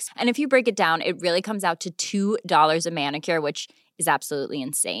box. And if you break it down, it really comes out to $2 a manicure, which is absolutely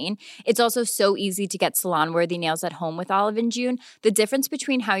insane. It's also so easy to get salon-worthy nails at home with Olive & June. The difference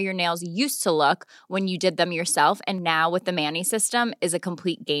between how your nails used to look when you did them yourself and now with the Mani system is a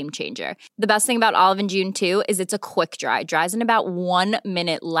complete game changer. The best thing about Olive & June too is it's a quick dry. Dries in about 1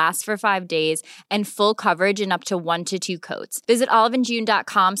 minute, lasts for 5 days, and full coverage in up to 1 to 2 coats. Visit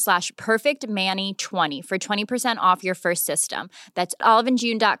oliveandjune.com/perfectmani20 for 20% off your first system. That's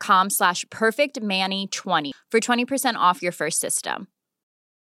oliveandjune.com/perfectmani20 for 20% off your first system.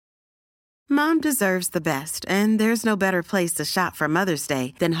 Mom deserves the best, and there's no better place to shop for Mother's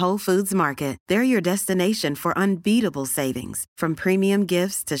Day than Whole Foods Market. They're your destination for unbeatable savings, from premium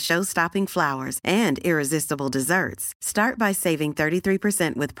gifts to show-stopping flowers and irresistible desserts. Start by saving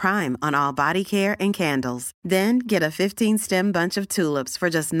 33% with Prime on all body care and candles. Then get a 15-stem bunch of tulips for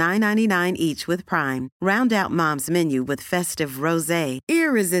just $9.99 each with Prime. Round out Mom's menu with festive rosé,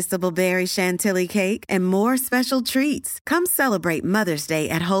 irresistible berry chantilly cake, and more special treats. Come celebrate Mother's Day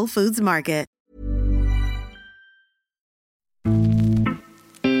at Whole Foods Market.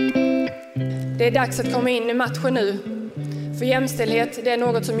 Det är dags att komma in i matchen nu. För jämställdhet, det är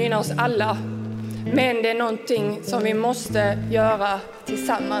något som gynnar oss alla. Men det är någonting som vi måste göra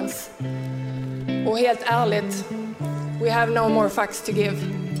tillsammans. Och helt ärligt, we have no more fucks to give.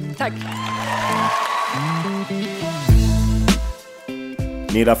 Tack!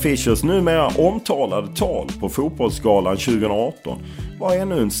 Nilla Fischers numera omtalade tal på Fotbollsgalan 2018 var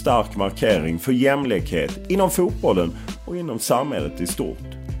ännu en stark markering för jämlikhet inom fotbollen och inom samhället i stort.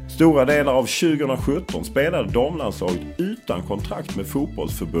 Stora delar av 2017 spelade damlandslaget utan kontrakt med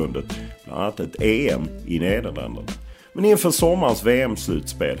fotbollsförbundet, bland annat ett EM i Nederländerna. Men inför sommarens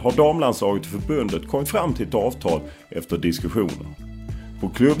VM-slutspel har damlandslaget och förbundet kommit fram till ett avtal efter diskussioner. På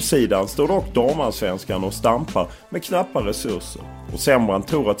klubbsidan står dock damallsvenskan och stampar med knappa resurser. Och Sembrant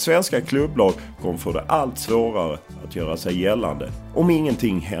tror att svenska klubblag kommer få det allt svårare att göra sig gällande om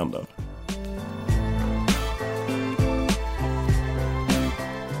ingenting händer.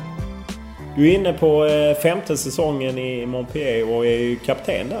 Du är inne på 5:e säsongen i Montpellier och är ju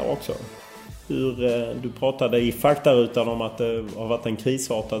kapten där också. Du pratade i faktarutan om att det har varit en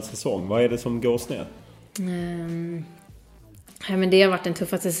krisartad säsong. Vad är det som går snett? Ja, men det har varit den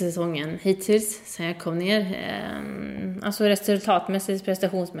tuffaste säsongen hittills sen jag kom ner. Alltså resultatmässigt,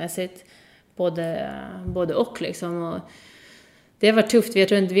 prestationsmässigt, både och liksom. Och det har varit tufft. Vi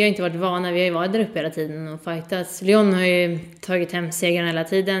har inte varit vana. Vi har ju varit där uppe hela tiden och fightats. Lyon har ju tagit hem segern hela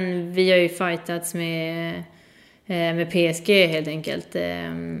tiden. Vi har ju fightats med PSG helt enkelt.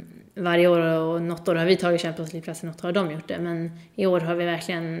 Varje år, och något år har vi tagit Champions League-platsen, något har de gjort det. Men i år har vi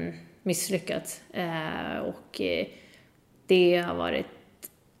verkligen misslyckats. Och det har varit,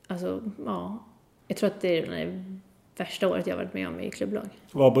 alltså, ja, jag tror att det är det värsta året jag har varit med om i klubblag.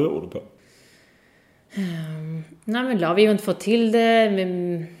 Vad beror det på? Nej, men vi har inte fått till det. Vi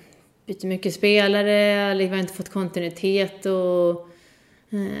byter mycket spelare, vi har inte fått kontinuitet och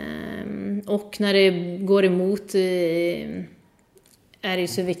när det går emot är det ju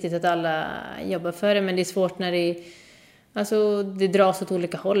så viktigt att alla jobbar för det, men det är svårt när det dras åt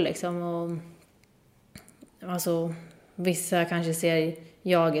olika håll liksom. Och alltså vissa kanske ser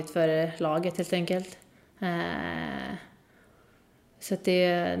jaget före laget helt enkelt. Så att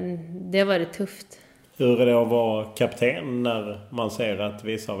det har varit tufft. Hur är det att vara kapten när man ser att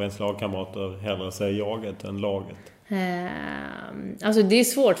vissa av ens lagkamrater hellre ser jaget än laget? Alltså det är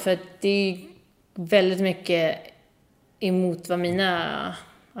svårt för att det är väldigt mycket emot vad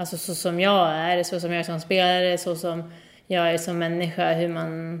alltså så som jag är, så som jag är som spelare, så som jag är som människa, hur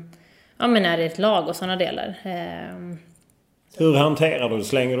man är i ett lag och sådana delar. Hur hanterar du?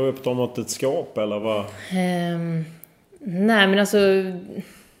 Slänger du upp dem åt ett skåp eller vad? Nej, men alltså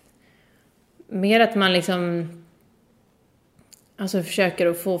mer att man liksom försöker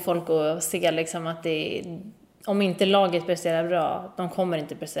att få folk att se liksom att om inte laget presterar bra, de kommer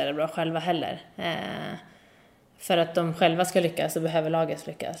inte prestera bra själva heller. För att de själva ska lyckas så behöver laget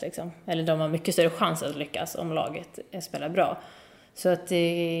lyckas liksom. Eller de har mycket större chans att lyckas om laget spelar bra. Så att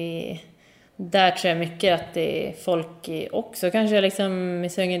där tror jag mycket att folk också kanske liksom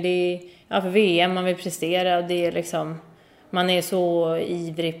för VM man vill prestera och det är liksom, man är så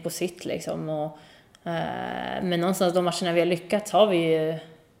ivrig på sitt liksom. Och, men någonstans de matcherna vi har lyckats har vi ju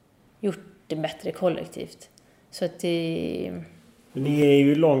gjort det bättre kollektivt. Så att Ni är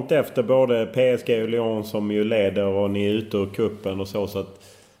ju långt efter både PSG och Lyon som ju leder och ni är ute ur kuppen och så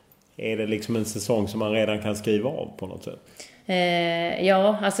att är det liksom en säsong som man redan kan skriva av på något sätt?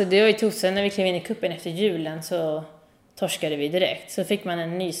 Ja, alltså det var ju tusen när vi klev in i kuppen efter julen så torskade vi direkt. Så fick man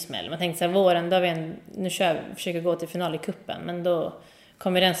en ny smäll. Man tänkte så här, våren då nu försöker gå till final i kuppen, men då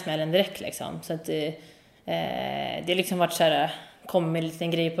kommer den smällen direkt liksom. Så att det liksom varit så här, kommer med en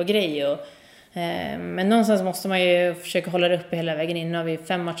liten grej på grej och men någonstans måste man ju försöka hålla det uppe hela vägen in. Nu har vi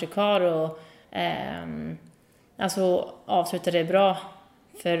 5 matcher kvar och avsluta det bra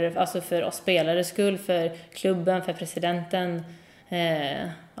för oss spelare skull, för klubben, för presidenten.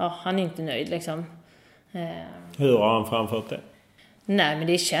 Han är inte nöjd liksom. Hur har han framfört det? Nej, men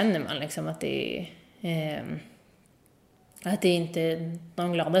det känner man liksom att det är inte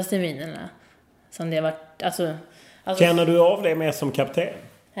de gladaste minerna som det har varit. Alltså, känner du av det mer som kapten?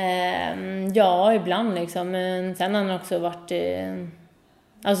 Ja, ibland liksom. Men sen har han också varit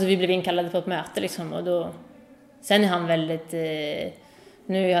vi blev inkallade på ett möte liksom, och då sen är han väldigt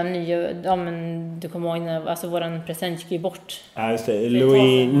nu är han ny, men du kommer ihåg när våran president gick ju bort. Ja, just det.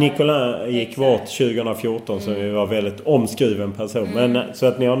 Louis Nicolin gick bort 2014 så vi var väldigt omskriven person. Men så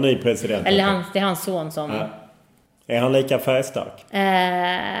att ni har en ny president. Eller det är hans son som... Ja. Är han lika färgstark?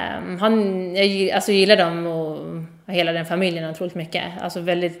 Jag gillar dem och hela den familjen otroligt mycket. Alltså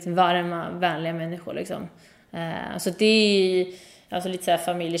väldigt varma, vänliga människor liksom. Så det är lite så här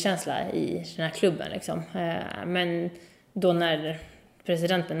familjekänsla i den här klubben liksom. Men då när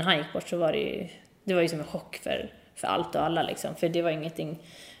presidenten han gick bort så var det var ju som en chock för allt och alla liksom. För det var ingenting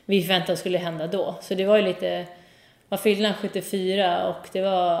vi förväntade skulle hända då. Så det var ju lite, man fyllde 74 och det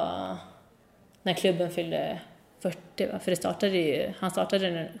var när klubben fyllde 40, va? För han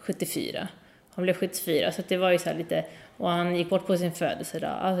startade 74. Han blev 74, så det var ju så här lite, och han gick bort på sin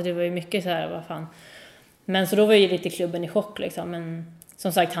födelsedag. Alltså det var ju mycket så här, vad fan. Men så då var ju lite klubben i chock liksom. Men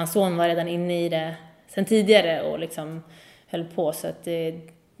som sagt, hans son var redan inne i det sen tidigare och liksom höll på, så att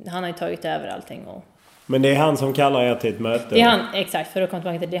han har ju tagit över allting. Men det är han som kallar er till ett möte? Det är han, exakt, för att komma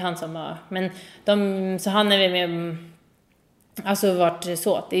tillbaka till det är han som har, men så han är väl med, alltså varit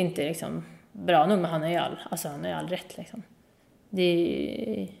så att det är inte liksom bra nog, men han har ju all rätt liksom.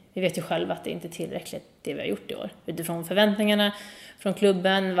 Vi vet ju själva att det inte är tillräckligt det vi har gjort i år. Utifrån förväntningarna från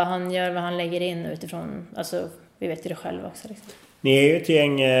klubben, vad han gör, vad han lägger in, utifrån, alltså vi vet ju det själva också liksom. Ni är ju ett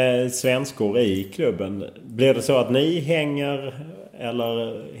gäng svenskor i klubben. Blir det så att ni hänger,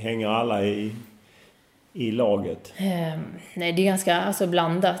 eller hänger alla i laget? Nej, det är ganska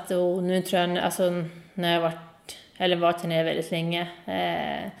blandat, och nu tror jag, alltså när jag varit här nere väldigt länge,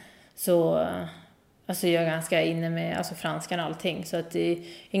 så alltså jag är ganska inne med franskan och allting, så att det är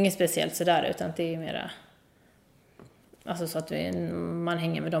inget speciellt sådär, utan det är mera alltså så att man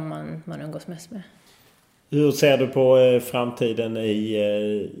hänger med dem man umgås mest med. Hur ser du på framtiden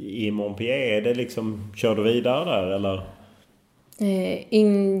i Montpellier? Är det liksom, kör du vidare där eller?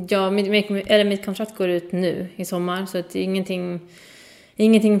 Mitt kontrakt går ut nu i sommar, så att det är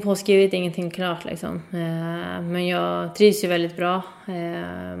ingenting påskrivet, ingenting klart liksom. Men jag trivs ju väldigt bra.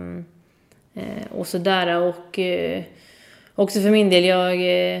 Och sådär, och också för min del,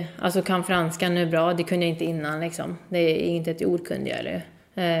 jag kan franska nu bra, det kunde jag inte innan liksom. Det är inte ett ord kunde jag, eller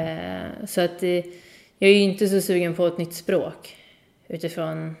så att jag är ju inte så sugen på ett nytt språk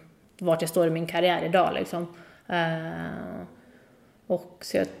utifrån vart jag står i min karriär idag liksom. Och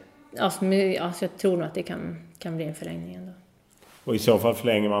så jag tror nog att det kan bli en förlängning ändå. Och i så fall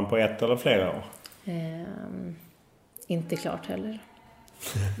förlänger man på 1 eller flera år? Inte klart heller.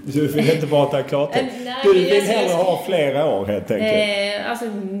 Du vill inte bara ta klart det. Du vill hellre ha flera år helt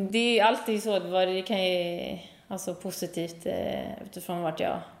enkelt. Det är alltid så. Det kan ju positivt utifrån vart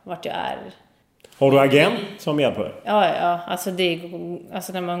jag är. Har du agent som hjälper dig? Ja.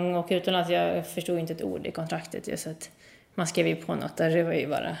 När man åker utomlands, jag förstod inte ett ord i kontraktet. Så att man skrev ju på något där, det var ju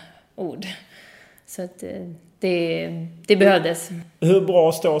bara ord. Så att det behövdes. Hur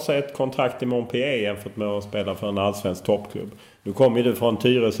bra står sig ett kontrakt i Montpellier jämfört med att spela för en allsvensk toppklubb? Nu kom ju du från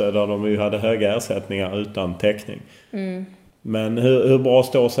Tyresö där de ju hade höga ersättningar utan täckning. Mm. Men hur bra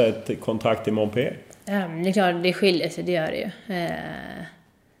står sig ett kontrakt i Montpellier? Det är klart, det skiljer sig, det gör det ju.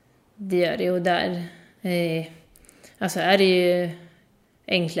 Det gör det, och där är det ju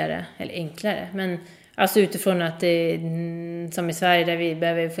enklare, men utifrån att det som i Sverige där vi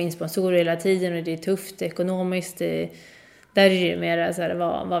behöver få in sponsorer hela tiden och det är tufft ekonomiskt, där är det ju mer så här,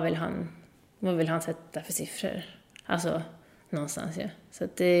 vad vill han sätta för siffror? Någonstans, ja. Så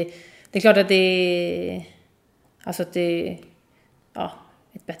att det är klart att det är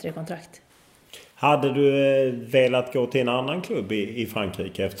ett bättre kontrakt. Hade du velat gå till en annan klubb i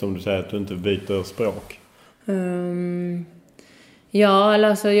Frankrike eftersom du säger att du inte byter språk?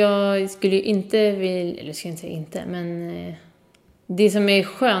 Jag skulle ju inte vilja, eller ska jag inte säga inte, men det som är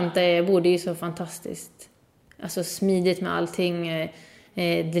skönt där jag bor, det är ju så fantastiskt. Smidigt med allting.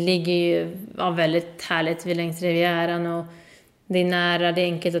 Det ligger ju väldigt härligt vid längs Rivieran, och det är nära, det är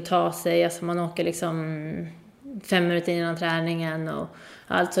enkelt att ta sig. Man åker liksom 5 minuter innan träningen och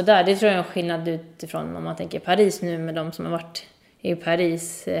allt så där. Det tror jag är en skillnad utifrån om man tänker Paris nu, med de som har varit i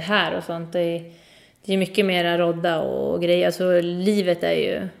Paris här och sånt. Det är mycket mer rodda och grejer. Livet är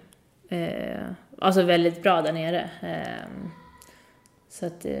ju väldigt bra där nere. Så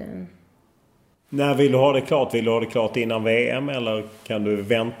att... När vill du ha det klart? Vill du ha det klart innan VM, eller kan du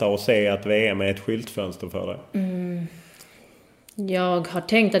vänta och se att VM är ett skyltfönster för dig? Jag har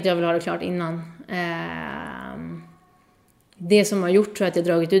tänkt att jag vill ha det klart innan. Det som har gjort så att jag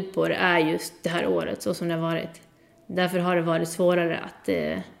dragit ut på det är just det här året, så som det har varit. Därför har det varit svårare att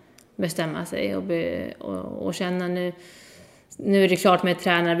bestämma sig och känna nu är det klart med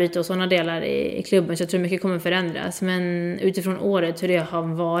tränarbyte och sådana delar i klubben, så jag tror mycket kommer förändras. Men utifrån året, hur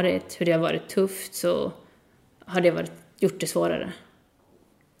det har varit tufft, så har det gjort det svårare.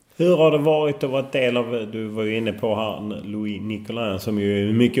 Hur har det varit att vara del av, du var ju inne på han Louis Nicolin, som ju är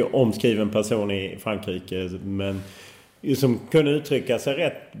en mycket omskriven person i Frankrike, men som kunde uttrycka sig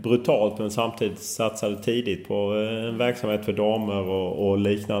rätt brutalt, men samtidigt satsade tidigt på en verksamhet för damer och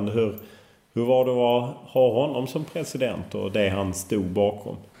liknande. Hur var det att ha honom som president och det han stod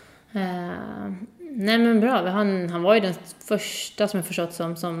bakom? Nej, men bra. Han var ju den första som jag förstått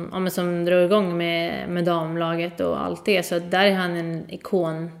som drog igång med damlaget och allt det. Så där är han en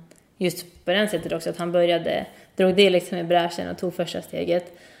ikon just på den sättet också. Att han drog det liksom i bräschen och tog första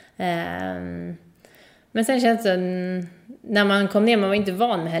steget. Men sen känns det, när man kom ner, man var inte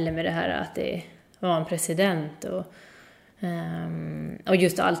van heller med det här att det var en president och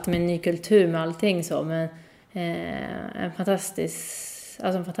just allt med ny kultur med allting så, men en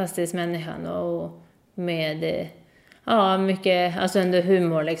fantastisk människa och med mycket, alltså ändå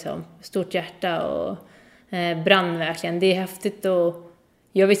humor liksom, stort hjärta och brann verkligen. Det är häftigt och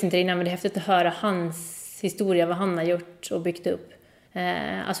jag visste inte innan, men det är häftigt att höra hans historia, vad han har gjort och byggt upp.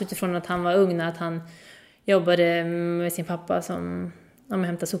 Alltså utifrån att han var ung, att han jobbade med sin pappa som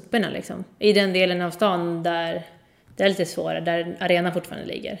hämtade soporna liksom. I den delen av stan där det är lite svårare, där arena fortfarande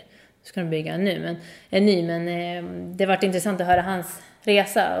ligger. Så ska de bygga en ny, men det har varit intressant att höra hans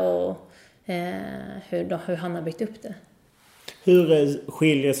resa och hur han har byggt upp det. Hur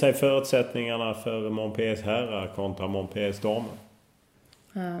skiljer sig förutsättningarna för Montpelliers herrar kontra Montpelliers damer?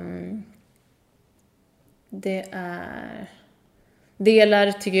 Det är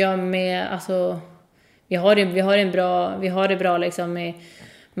delar tycker jag med, alltså vi har det bra liksom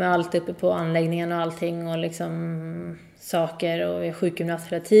med allt uppe på anläggningen och allting och liksom saker och vi är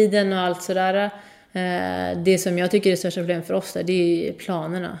sjukgymnast hela tiden och allt sådär. Det som jag tycker är det största problemet för oss där, det är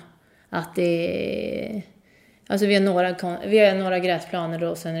planerna. Att alltså vi har några gräsplaner då,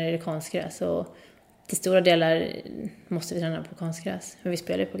 och sen är det konstgräs och till stora delar måste vi träna på konstgräs, för vi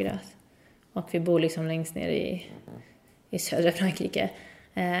spelar ju på gräs. Och vi bor liksom längst ner i södra Frankrike.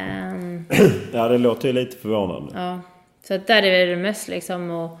 Ja, det låter ju lite förvånande. Ja, så att där är det mest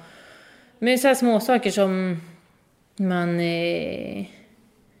liksom och med så här små saker som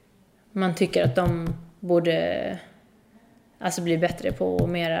man tycker att de borde alltså bli bättre på och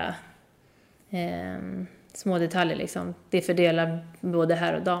mera små detaljer liksom. Det fördelar både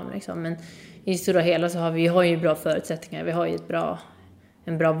här och dam liksom, men i stora hela så har vi ju bra förutsättningar. Vi har ju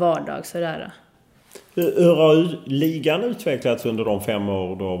en bra vardag sådär. Hur har ligan utvecklats under de 5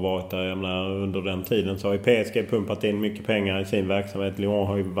 år du har varit där? Jag menar, under den tiden så har ju PSG pumpat in mycket pengar i sin verksamhet. Lyon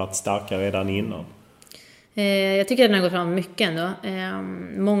har ju varit starkare redan innan. Jag tycker att den har gått fram mycket ändå.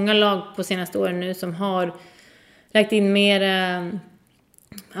 Många lag på senaste åren nu som har lagt in mera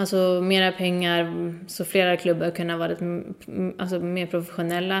pengar, så flera klubbar kunna vara mer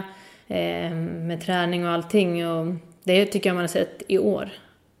professionella med träning och allting. Och det tycker jag man har sett i år.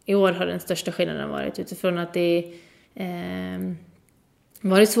 I år har den största skillnaden varit utifrån att det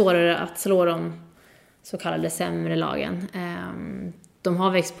varit svårare att slå de så kallade sämre lagen. De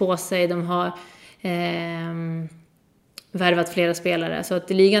har växt på sig, de har värvat flera spelare, så att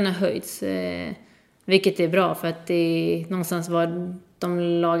ligan har höjts, vilket är bra, för att det någonstans var de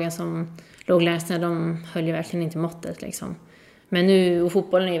lagen som låg längst ner, de höll ju verkligen inte måttet liksom. Men nu, och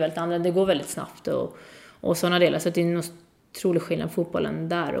fotbollen är ju väldigt annorlunda, det går väldigt snabbt och sådana delar, så att det är en otrolig skillnad fotbollen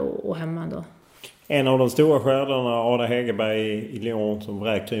där och hemma då. En av de stora stjärnorna, Ada Hegerberg i Lyon, som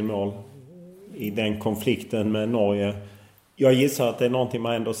vräkte i mål i den konflikten med Norge. Jag gissar att det är någonting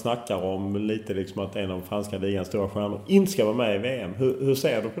man ändå snackar om lite, liksom att en av franska ligans stora stjärnor inte ska vara med i VM. Hur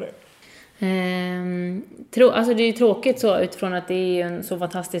ser du på det? Alltså det är ju tråkigt så, utifrån att det är en så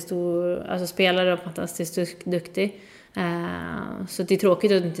fantastiskt stor spelare och fantastiskt duktig. Så det är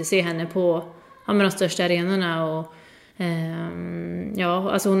tråkigt att inte se henne på de största arenorna och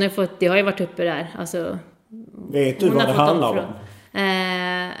alltså hon har fått, det har ju varit uppe där. Alltså, vet du vad det handlar om?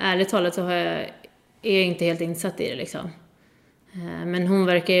 Ärligt talat så är jag inte helt insatt i det liksom. Men hon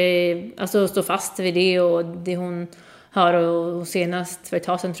verkar stå fast vid det och det hon har, och senast för ett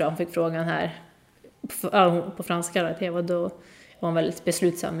tag sedan tror jag hon fick frågan här på franska TV, och då var hon väldigt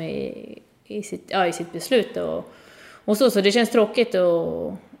beslutsam i sitt beslut och så det känns tråkigt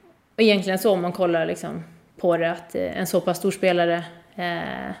och egentligen så, om man kollar liksom på det, att en så pass stor spelare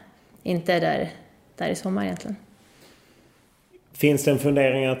inte är där i sommar egentligen. Finns det en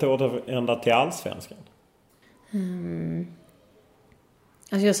fundering att återvända till allsvenskan?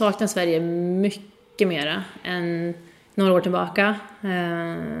 Alltså jag saknar Sverige mycket mera än några år tillbaka.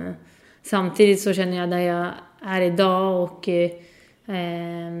 Samtidigt så känner jag där jag är idag och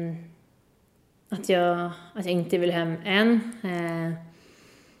att jag inte vill hem än.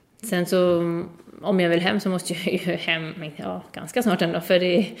 Sen så om jag vill hem så måste jag ju hem ganska snart ändå, för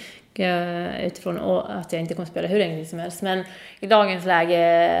det utifrån att jag inte kommer spela hur länge som helst. Men i dagens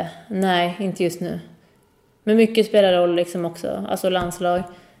läge, nej, inte just nu. Men mycket spelar roll liksom också, alltså landslag,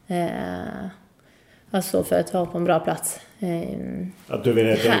 alltså för att vara på en bra plats. Att du vill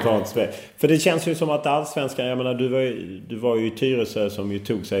inte ta ett spel. För det känns ju som att allsvenskan, jag menar, du var ju i Tyresö som ju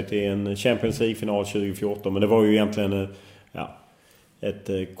tog sig till en Champions League-final 2014, men det var ju egentligen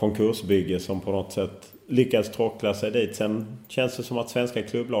ett konkursbygge som på något sätt lyckades tråckla sig dit. Sen känns det som att svenska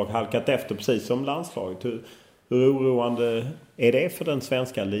klubblag halkat efter precis som landslaget. Hur oroande är det för den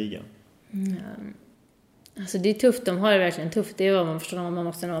svenska ligan? Alltså det är tufft, de har det verkligen tufft. Det är vad man förstår man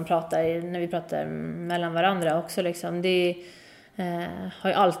också när vi pratar mellan varandra också liksom. Det har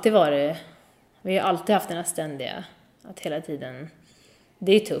ju alltid varit, vi har alltid haft den här ständiga, att hela tiden,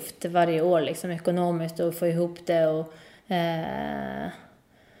 det är tufft varje år liksom ekonomiskt och få ihop det och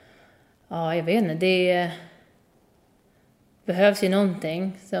ja, jag vet inte, det behövs ju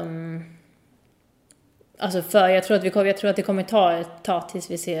någonting som, alltså för jag tror att det kommer ta ett tag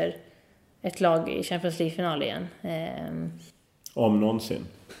tills vi ser ett lag i Champions League-final igen. Om någonsin.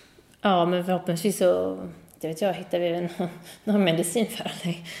 Ja, men förhoppningsvis så, hittar vi någon medicin för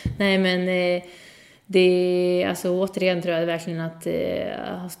det. Nej, men det, alltså återigen tror jag verkligen att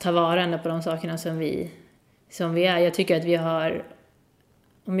ta vara på de sakerna som vi är. Jag tycker att vi har,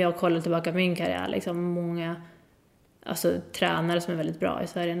 om jag kollar tillbaka på min karriär, liksom många tränare som är väldigt bra i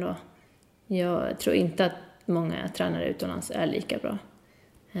Sverige ändå. Jag tror inte att många tränare utomlands är lika bra.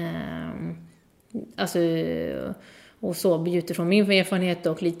 Och så utifrån min erfarenhet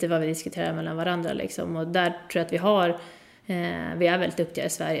och lite vad vi diskuterar mellan varandra liksom. Och där tror jag att vi är väldigt duktiga i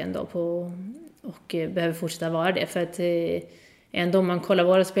Sverige ändå på, och behöver fortsätta vara det, för att ändå om man kollar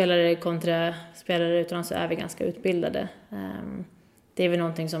våra spelare kontra spelare utomlands så är vi ganska utbildade. Det är väl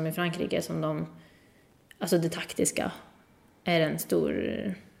någonting som i Frankrike som det taktiska är en stor,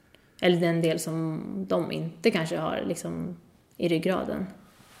 eller den del som de inte kanske har liksom i ryggraden.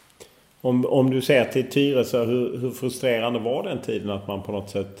 Om du ser till Tyresö, hur frustrerande var den tiden att man på något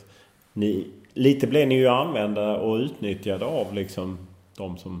sätt, lite blev ni ju använda och utnyttjade av liksom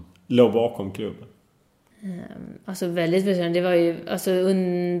de som låg bakom klubben? Alltså väldigt frustrerande. Det var ju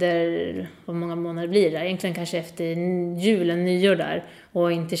under, hur många månader blir det? Egentligen kanske efter julen, nyår där,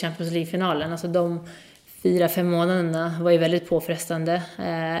 och inte Champions League-finalen. Alltså de 4-5 månaderna var ju väldigt påfrestande.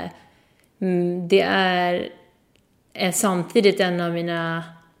 Det är samtidigt en av mina,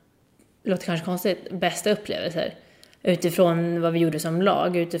 låter kanske konstigt, bästa upplevelser. Utifrån vad vi gjorde som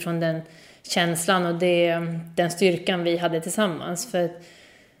lag, utifrån den känslan och den styrkan vi hade tillsammans. För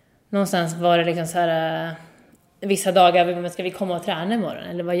någonstans var det liksom så här, vissa dagar, ska vi komma och träna imorgon?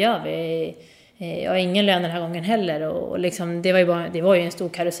 Eller vad gör vi? Jag har ingen lön den här gången heller. Och liksom, det var ju en stor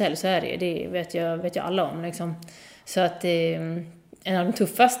karusell, så är det vet jag alla om. Liksom. Så att en av de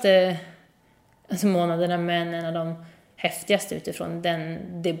tuffaste månaderna, men en av de häftigaste utifrån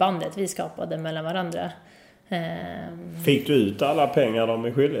det bandet vi skapade mellan varandra. Fick du ut alla pengar de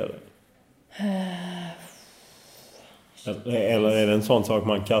är skyldiga dig? Eller är det en sån sak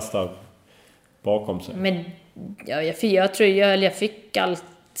man kastar bakom sig? Men jag fick allt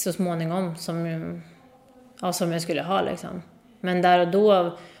så småningom som jag skulle ha liksom. Men där och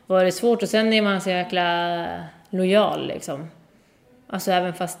då var det svårt, och sen är man så jäkla lojal liksom. Alltså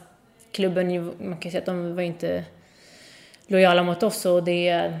även fast klubben, man kan säga att de var inte lojala mot oss,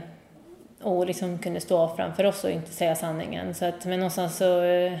 och liksom kunde stå framför oss och inte säga sanningen. Så att, men någonstans så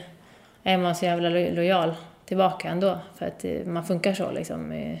är man så jävla lojal tillbaka ändå, för att man funkar så liksom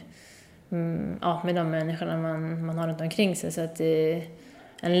med de människorna man har runt omkring sig. Så att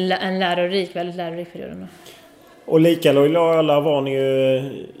väldigt lärorik period. Och lika lojala var ni ju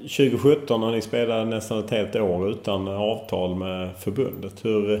 2017 när ni spelade nästan ett helt år utan avtal med förbundet.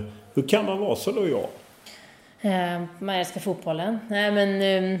 Hur kan man vara så lojal? Man älskar fotbollen. Nej, men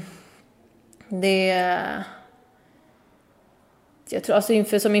jag tror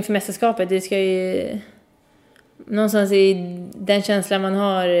inför mästerskapet, det ska ju någonstans i den känslan man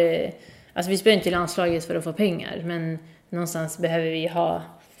har, vi spelar inte i landslaget för att få pengar, men någonstans behöver vi ha,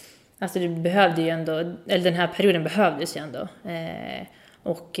 det behövde ju ändå, eller den här perioden behövdes ju ändå,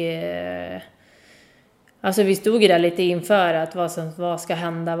 vi stod ju där lite inför att vad ska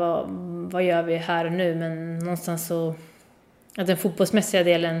hända, vad gör vi här och nu, men någonstans så att den fotbollsmässiga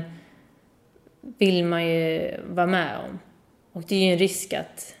delen vill man ju vara med om, och det är ju en risk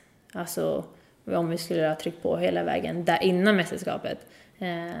att om vi skulle ha tryckt på hela vägen där innan mästerskapet,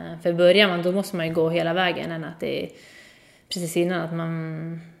 för börjar man, då måste man ju gå hela vägen, än att det är precis innan att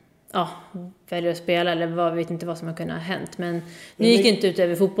man väljer att spela, eller vet inte vad som har kunnat ha hänt, men nu gick inte ut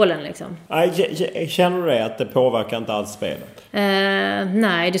över fotbollen liksom. Känner du att det påverkar inte alls spelet?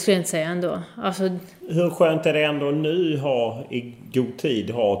 Nej, det skulle jag inte säga ändå. Hur skönt är det ändå nu i god tid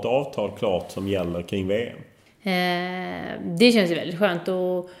ha ett avtal klart som gäller kring VM? Det känns ju väldigt skönt,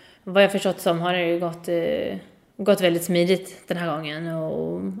 och vad jag förstått som har det ju gått väldigt smidigt den här gången,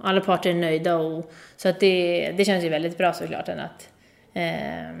 och alla parter är nöjda, och så att det känns ju väldigt bra såklart.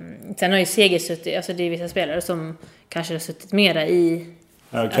 Sen har ju Seger suttit, det är vissa spelare som kanske har suttit mera i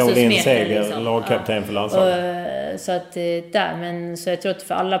Caroline Seger, liksom, lagkapten för landslaget. Så att så jag tror att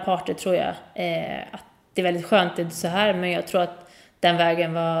för alla parter tror jag att det är väldigt skönt det så här, men jag tror att den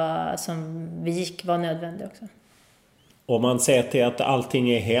vägen som vi gick var nödvändig också. Om man ser till att allting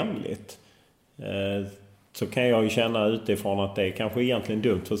är hemligt, så kan jag ju känna utifrån att det är kanske egentligen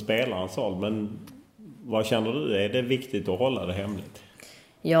dumt för spelarens håll. Men vad känner du? Är det viktigt att hålla det hemligt?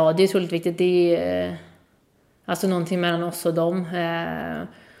 Ja, det är otroligt viktigt. Det är alltså någonting mellan oss och dem.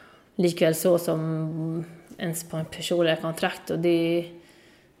 Likväl så som ens på en personliga kontrakt. Och det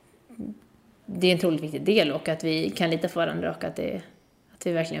är en otroligt viktig del, och att vi kan lita på varandra och att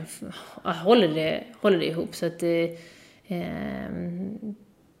vi verkligen håller det ihop. Så att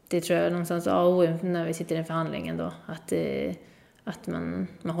det tror jag någonstans när vi sitter i en förhandling ändå, att man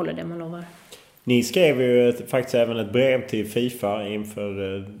håller det man lovar. Ni skrev ju faktiskt även ett brev till FIFA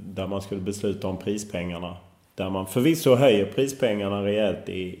inför där man skulle besluta om prispengarna. Där man förvisso höjer prispengarna rejält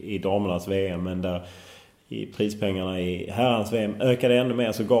i damernas VM, men där i prispengarna i herrans VM ökade ännu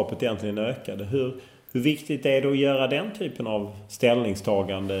mer, så gapet egentligen ökade. Hur viktigt är det att göra den typen av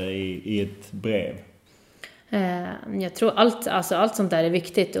ställningstagande i ett brev? Jag tror allt sånt där är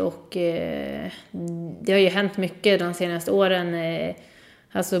viktigt, och det har ju hänt mycket de senaste åren.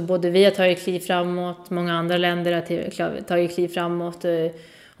 Alltså både vi har tagit kliv framåt, många andra länder har tagit kliv framåt,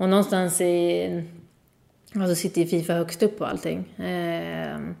 och någonstans sitter FIFA högst upp på allting.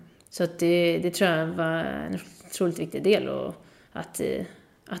 Så att det tror jag var en otroligt viktig del, och att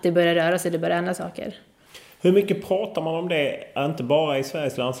det börjar röra sig, det börjar ändra saker. Hur mycket pratar man om det? Inte bara i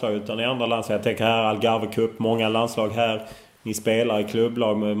Sveriges landslag utan i andra landslag. Jag tänker här Algarve Cup, många landslag här. Ni spelar i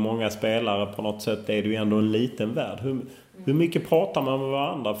klubblag med många spelare. På något sätt är det ju ändå en liten värld. Hur mycket pratar man med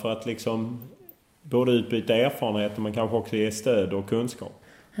varandra för att liksom både utbyta erfarenheter men kanske också ge stöd och kunskap?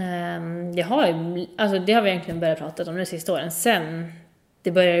 Det har vi egentligen börjat prata om de sista åren. Sen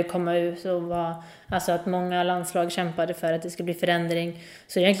det började komma ut att många landslag kämpade för att det skulle bli förändring.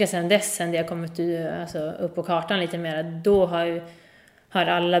 Så egentligen sen det har kommit upp på kartan lite mer, då har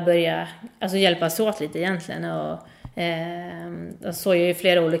alla börjat hjälpas åt lite egentligen. Och så är ju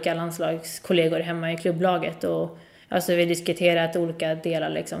flera olika landslagskollegor hemma i klubblaget, och vi diskuterat olika delar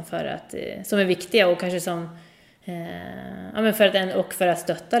liksom för att som är viktiga, och kanske som för att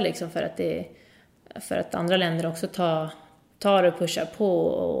stötta liksom, för att andra länder också tar och pushar på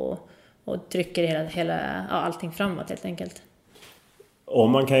och trycker allting framåt helt enkelt. Och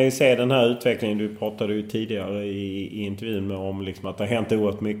man kan ju se den här utvecklingen, du pratade ju tidigare i intervjun med om liksom att det har hänt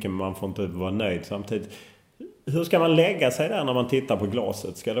oerhört mycket, men man får inte vara nöjd samtidigt. Hur ska man lägga sig där när man tittar på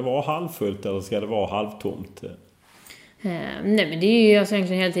glaset? Ska det vara halvfullt eller ska det vara halvtomt? Nej, men det är ju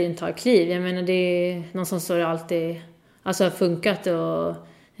egentligen hela tiden ta kliv. Jag menar, det är någonstans så det alltid har funkat, och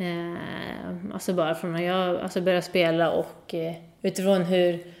bara från när jag började spela, och utifrån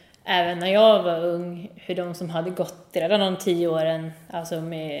hur även när jag var ung, hur de som hade gått redan de 10 åren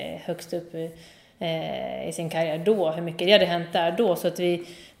med högst upp i sin karriär då, hur mycket det hade hänt där då, så att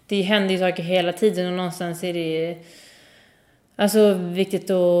det händer ju saker hela tiden, och någonstans är det viktigt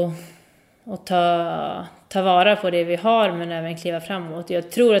att ta vara på det vi har, men även kliva framåt.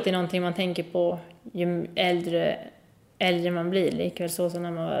 Jag tror att det är någonting man tänker på ju äldre man blir, likväl så som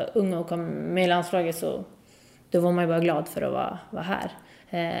när man var ung och kom med i landslaget, så då var man ju bara glad för att vara här.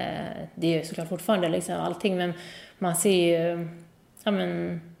 Det är ju såklart fortfarande liksom allting, men man ser ju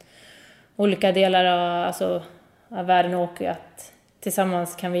olika delar av världen, och att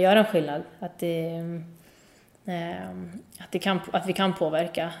tillsammans kan vi göra en skillnad, att vi kan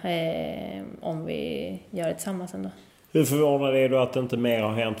påverka om vi gör det tillsammans ändå. Hur förvånad är du att det inte mer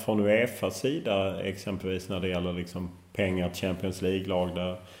har hänt från UEFAs sida, exempelvis när det gäller liksom pengar till Champions League-lag,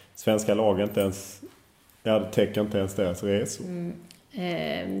 där svenska lag inte ens täcker inte ens deras resor?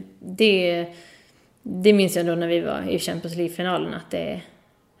 Det minns jag då när vi var i Champions League-finalen,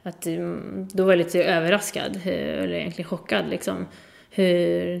 att då var jag lite överraskad, eller egentligen chockad liksom,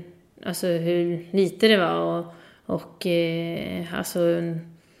 hur lite det var, och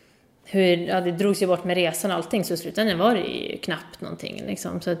hur det drogs ju bort med resan och allting, så i slutändan var det ju knappt någonting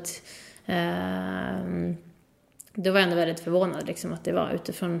liksom, så att då var jag ändå väldigt förvånad liksom, att det var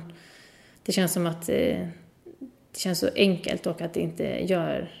utifrån, det känns som att det känns så enkelt, och att det inte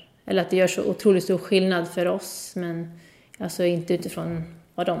att det gör så otroligt stor skillnad för oss, men inte utifrån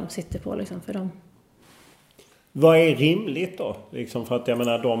vad de sitter på liksom, för dem. Vad är rimligt då? Liksom, för att jag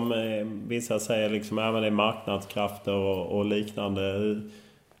menar, vissa säger liksom även det är marknadskrafter och liknande.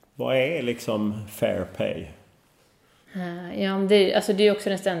 Vad är liksom fair pay? Det är också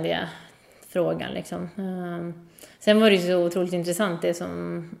den ständiga frågan liksom. Sen var det ju så otroligt intressant det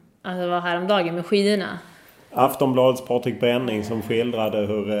som var häromdagen med skidorna. Aftonbladets Patrik Bränning som skildrade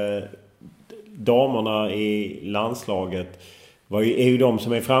hur damerna i landslaget är ju de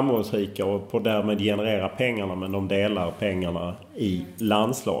som är framgångsrika och på därmed genererar pengarna, men de delar pengarna i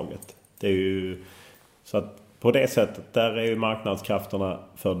landslaget. Det är ju så att på det sättet där är ju marknadskrafterna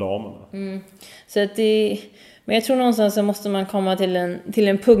för damerna. Så att men jag tror någonstans så måste man komma till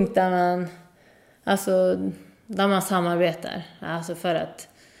en punkt där man samarbetar, alltså för att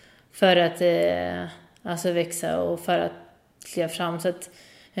alltså växa och för att kliva fram. Så att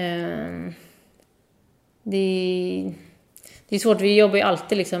det är svårt. Vi jobbar ju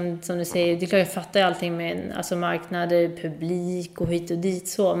alltid liksom, som du säger, det är klart jag fattar ju allting med alltså marknader, publik och hit och dit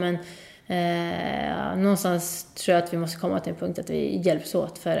så, men någonstans tror jag att vi måste komma till en punkt att vi hjälps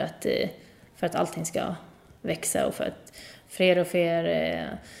åt för att allting ska växa och för att fler och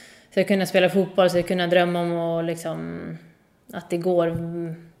fler ska kunna spela fotboll, ska kunna drömma om och liksom att det går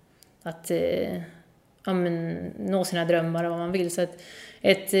att nå sina drömmar och vad man vill. Så att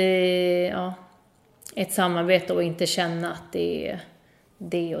ett samarbete och inte känna att det är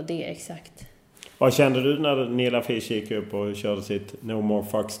det och det exakt. Vad kände du när Nilla Fisch gick upp och körde sitt No More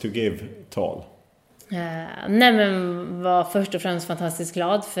Fucks to Give-tal? Nej, men var först och främst fantastiskt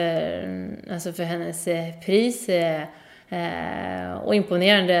glad för hennes pris och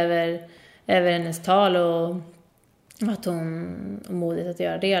imponerande över hennes tal och att hon modigt att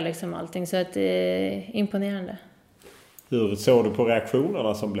göra det liksom allting, så att imponerande. Hur såg du på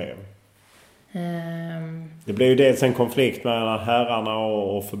reaktionerna som blev? Det blev ju dels en konflikt mellan herrarna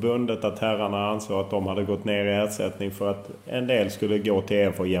och förbundet, att herrarna ansåg att de hade gått ner i ersättning för att en del skulle gå till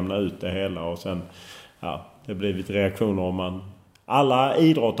er för att jämna ut det hela, och sen det blev lite reaktioner om alla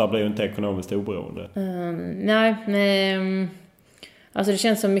idrottare blev inte ekonomiskt oberoende. Nej, men alltså det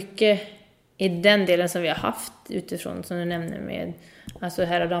känns så mycket i den delen som vi har haft utifrån, som du nämner med alltså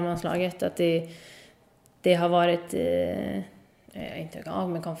herr- och damlandslaget, att det har varit inte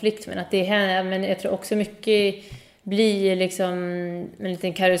med konflikt, men att men jag tror också mycket blir liksom en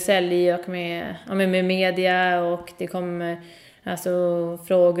liten karusell i och med media, och det kommer alltså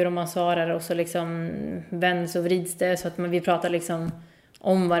frågor och man svarar och så liksom vänds och vrids det, så att vi pratar liksom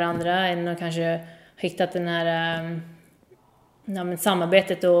om varandra än att kanske hittat den här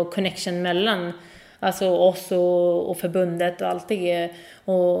samarbetet och connection mellan alltså oss och förbundet och allt det.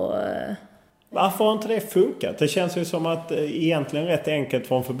 Och varför har inte det funkat? Det känns ju som att egentligen rätt enkelt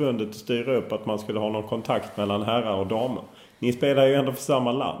från förbundet att styra upp att man skulle ha någon kontakt mellan herrar och damer. Ni spelar ju ändå för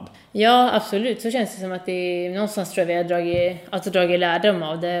samma land. Ja, absolut. Så känns det som att det någonstans tror jag vi har dragit lärdom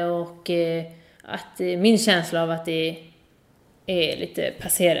av det, och att min känsla av att det är lite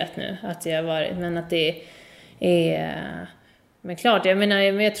passerat nu, att det har varit, men att det är men klart,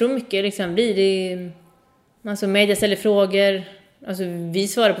 jag tror mycket liksom blir det, alltså media ställer frågor, alltså vi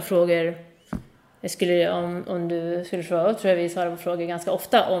svarar på frågor. Om du skulle fråga, tror jag vi svarar på frågor ganska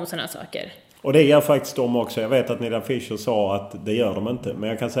ofta om sådana saker. Och det gör faktiskt de också. Jag vet att Nilla Fischer sa att det gör de inte. Men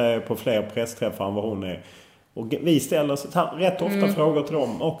jag kan säga på fler pressträffar än vad hon är. Och vi ställer rätt ofta frågor till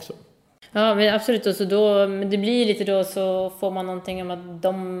dem också. Ja, men absolut. Och så då, det blir lite då så får man någonting om att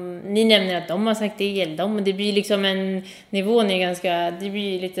ni nämner att de har sagt det eller de. Det blir liksom en nivå det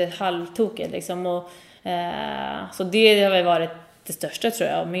blir lite halvtokigt liksom. Och, så det har väl varit det största tror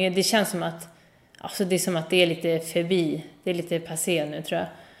jag. Men det känns som att alltså det är som att det är lite förbi. Det är lite passé nu tror jag.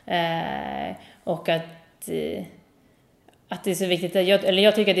 Och att det är så viktigt. Jag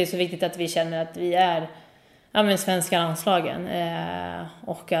tycker att det är så viktigt att vi känner att vi är svenska landslagen.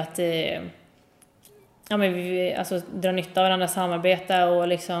 Och att vi alltså, drar nytta av varandra, samarbeta och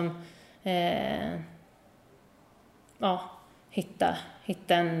liksom hitta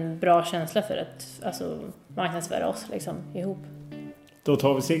en bra känsla för att alltså, marknadsföra oss liksom, ihop. Då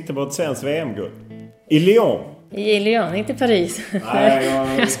tar vi sikte på ett svenskt VM-guld. I Lyon. I Lyon, inte Paris. Nej,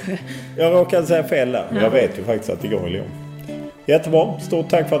 jag råkade säga fel där. Jag vet ju faktiskt att det går i Lyon. Jättebra. Stort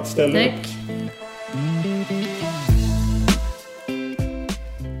tack för att du ställde upp.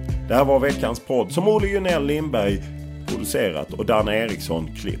 Det här var veckans podd som Olle Junell Lindberg producerat och Danne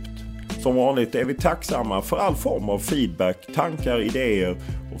Eriksson klippt. Som vanligt är vi tacksamma för all form av feedback, tankar, idéer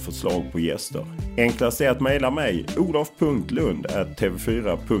och förslag på gäster. Enklast är att mejla mig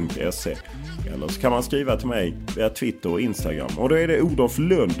olof.lund@tv4.se eller så kan man skriva till mig via Twitter och Instagram, och då är det Olof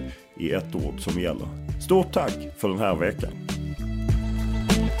Lund i ett ord som gäller. Stort tack för den här veckan.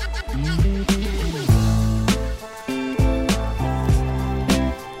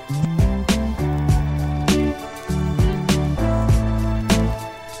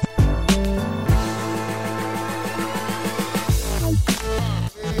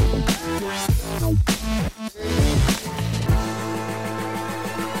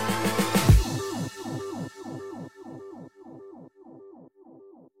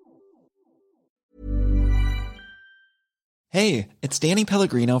 Hey, it's Danny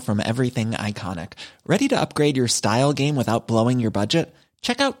Pellegrino from Everything Iconic. Ready to upgrade your style game without blowing your budget?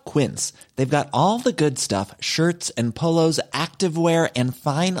 Check out Quince. They've got all the good stuff, shirts and polos, activewear, and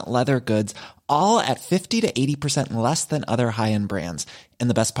fine leather goods, all at 50 to 80% less than other high-end brands. And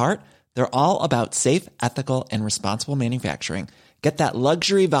the best part? They're all about safe, ethical, and responsible manufacturing. Get that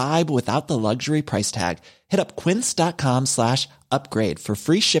luxury vibe without the luxury price tag. Hit up quince.com/upgrade for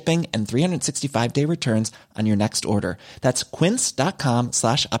free shipping and 365-day returns on your next order. That's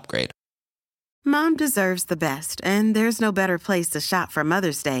quince.com/upgrade. Mom deserves the best, and there's no better place to shop for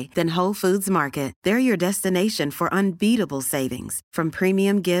Mother's Day than Whole Foods Market. They're your destination for unbeatable savings, from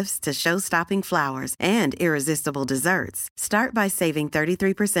premium gifts to show-stopping flowers and irresistible desserts. Start by saving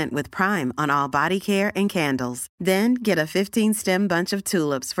 33% with Prime on all body care and candles. Then get a 15-stem bunch of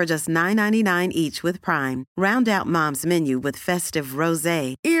tulips for just $9.99 each with Prime. Round out Mom's menu with festive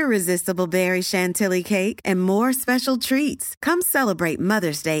rosé, irresistible berry chantilly cake, and more special treats. Come celebrate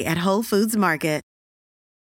Mother's Day at Whole Foods Market.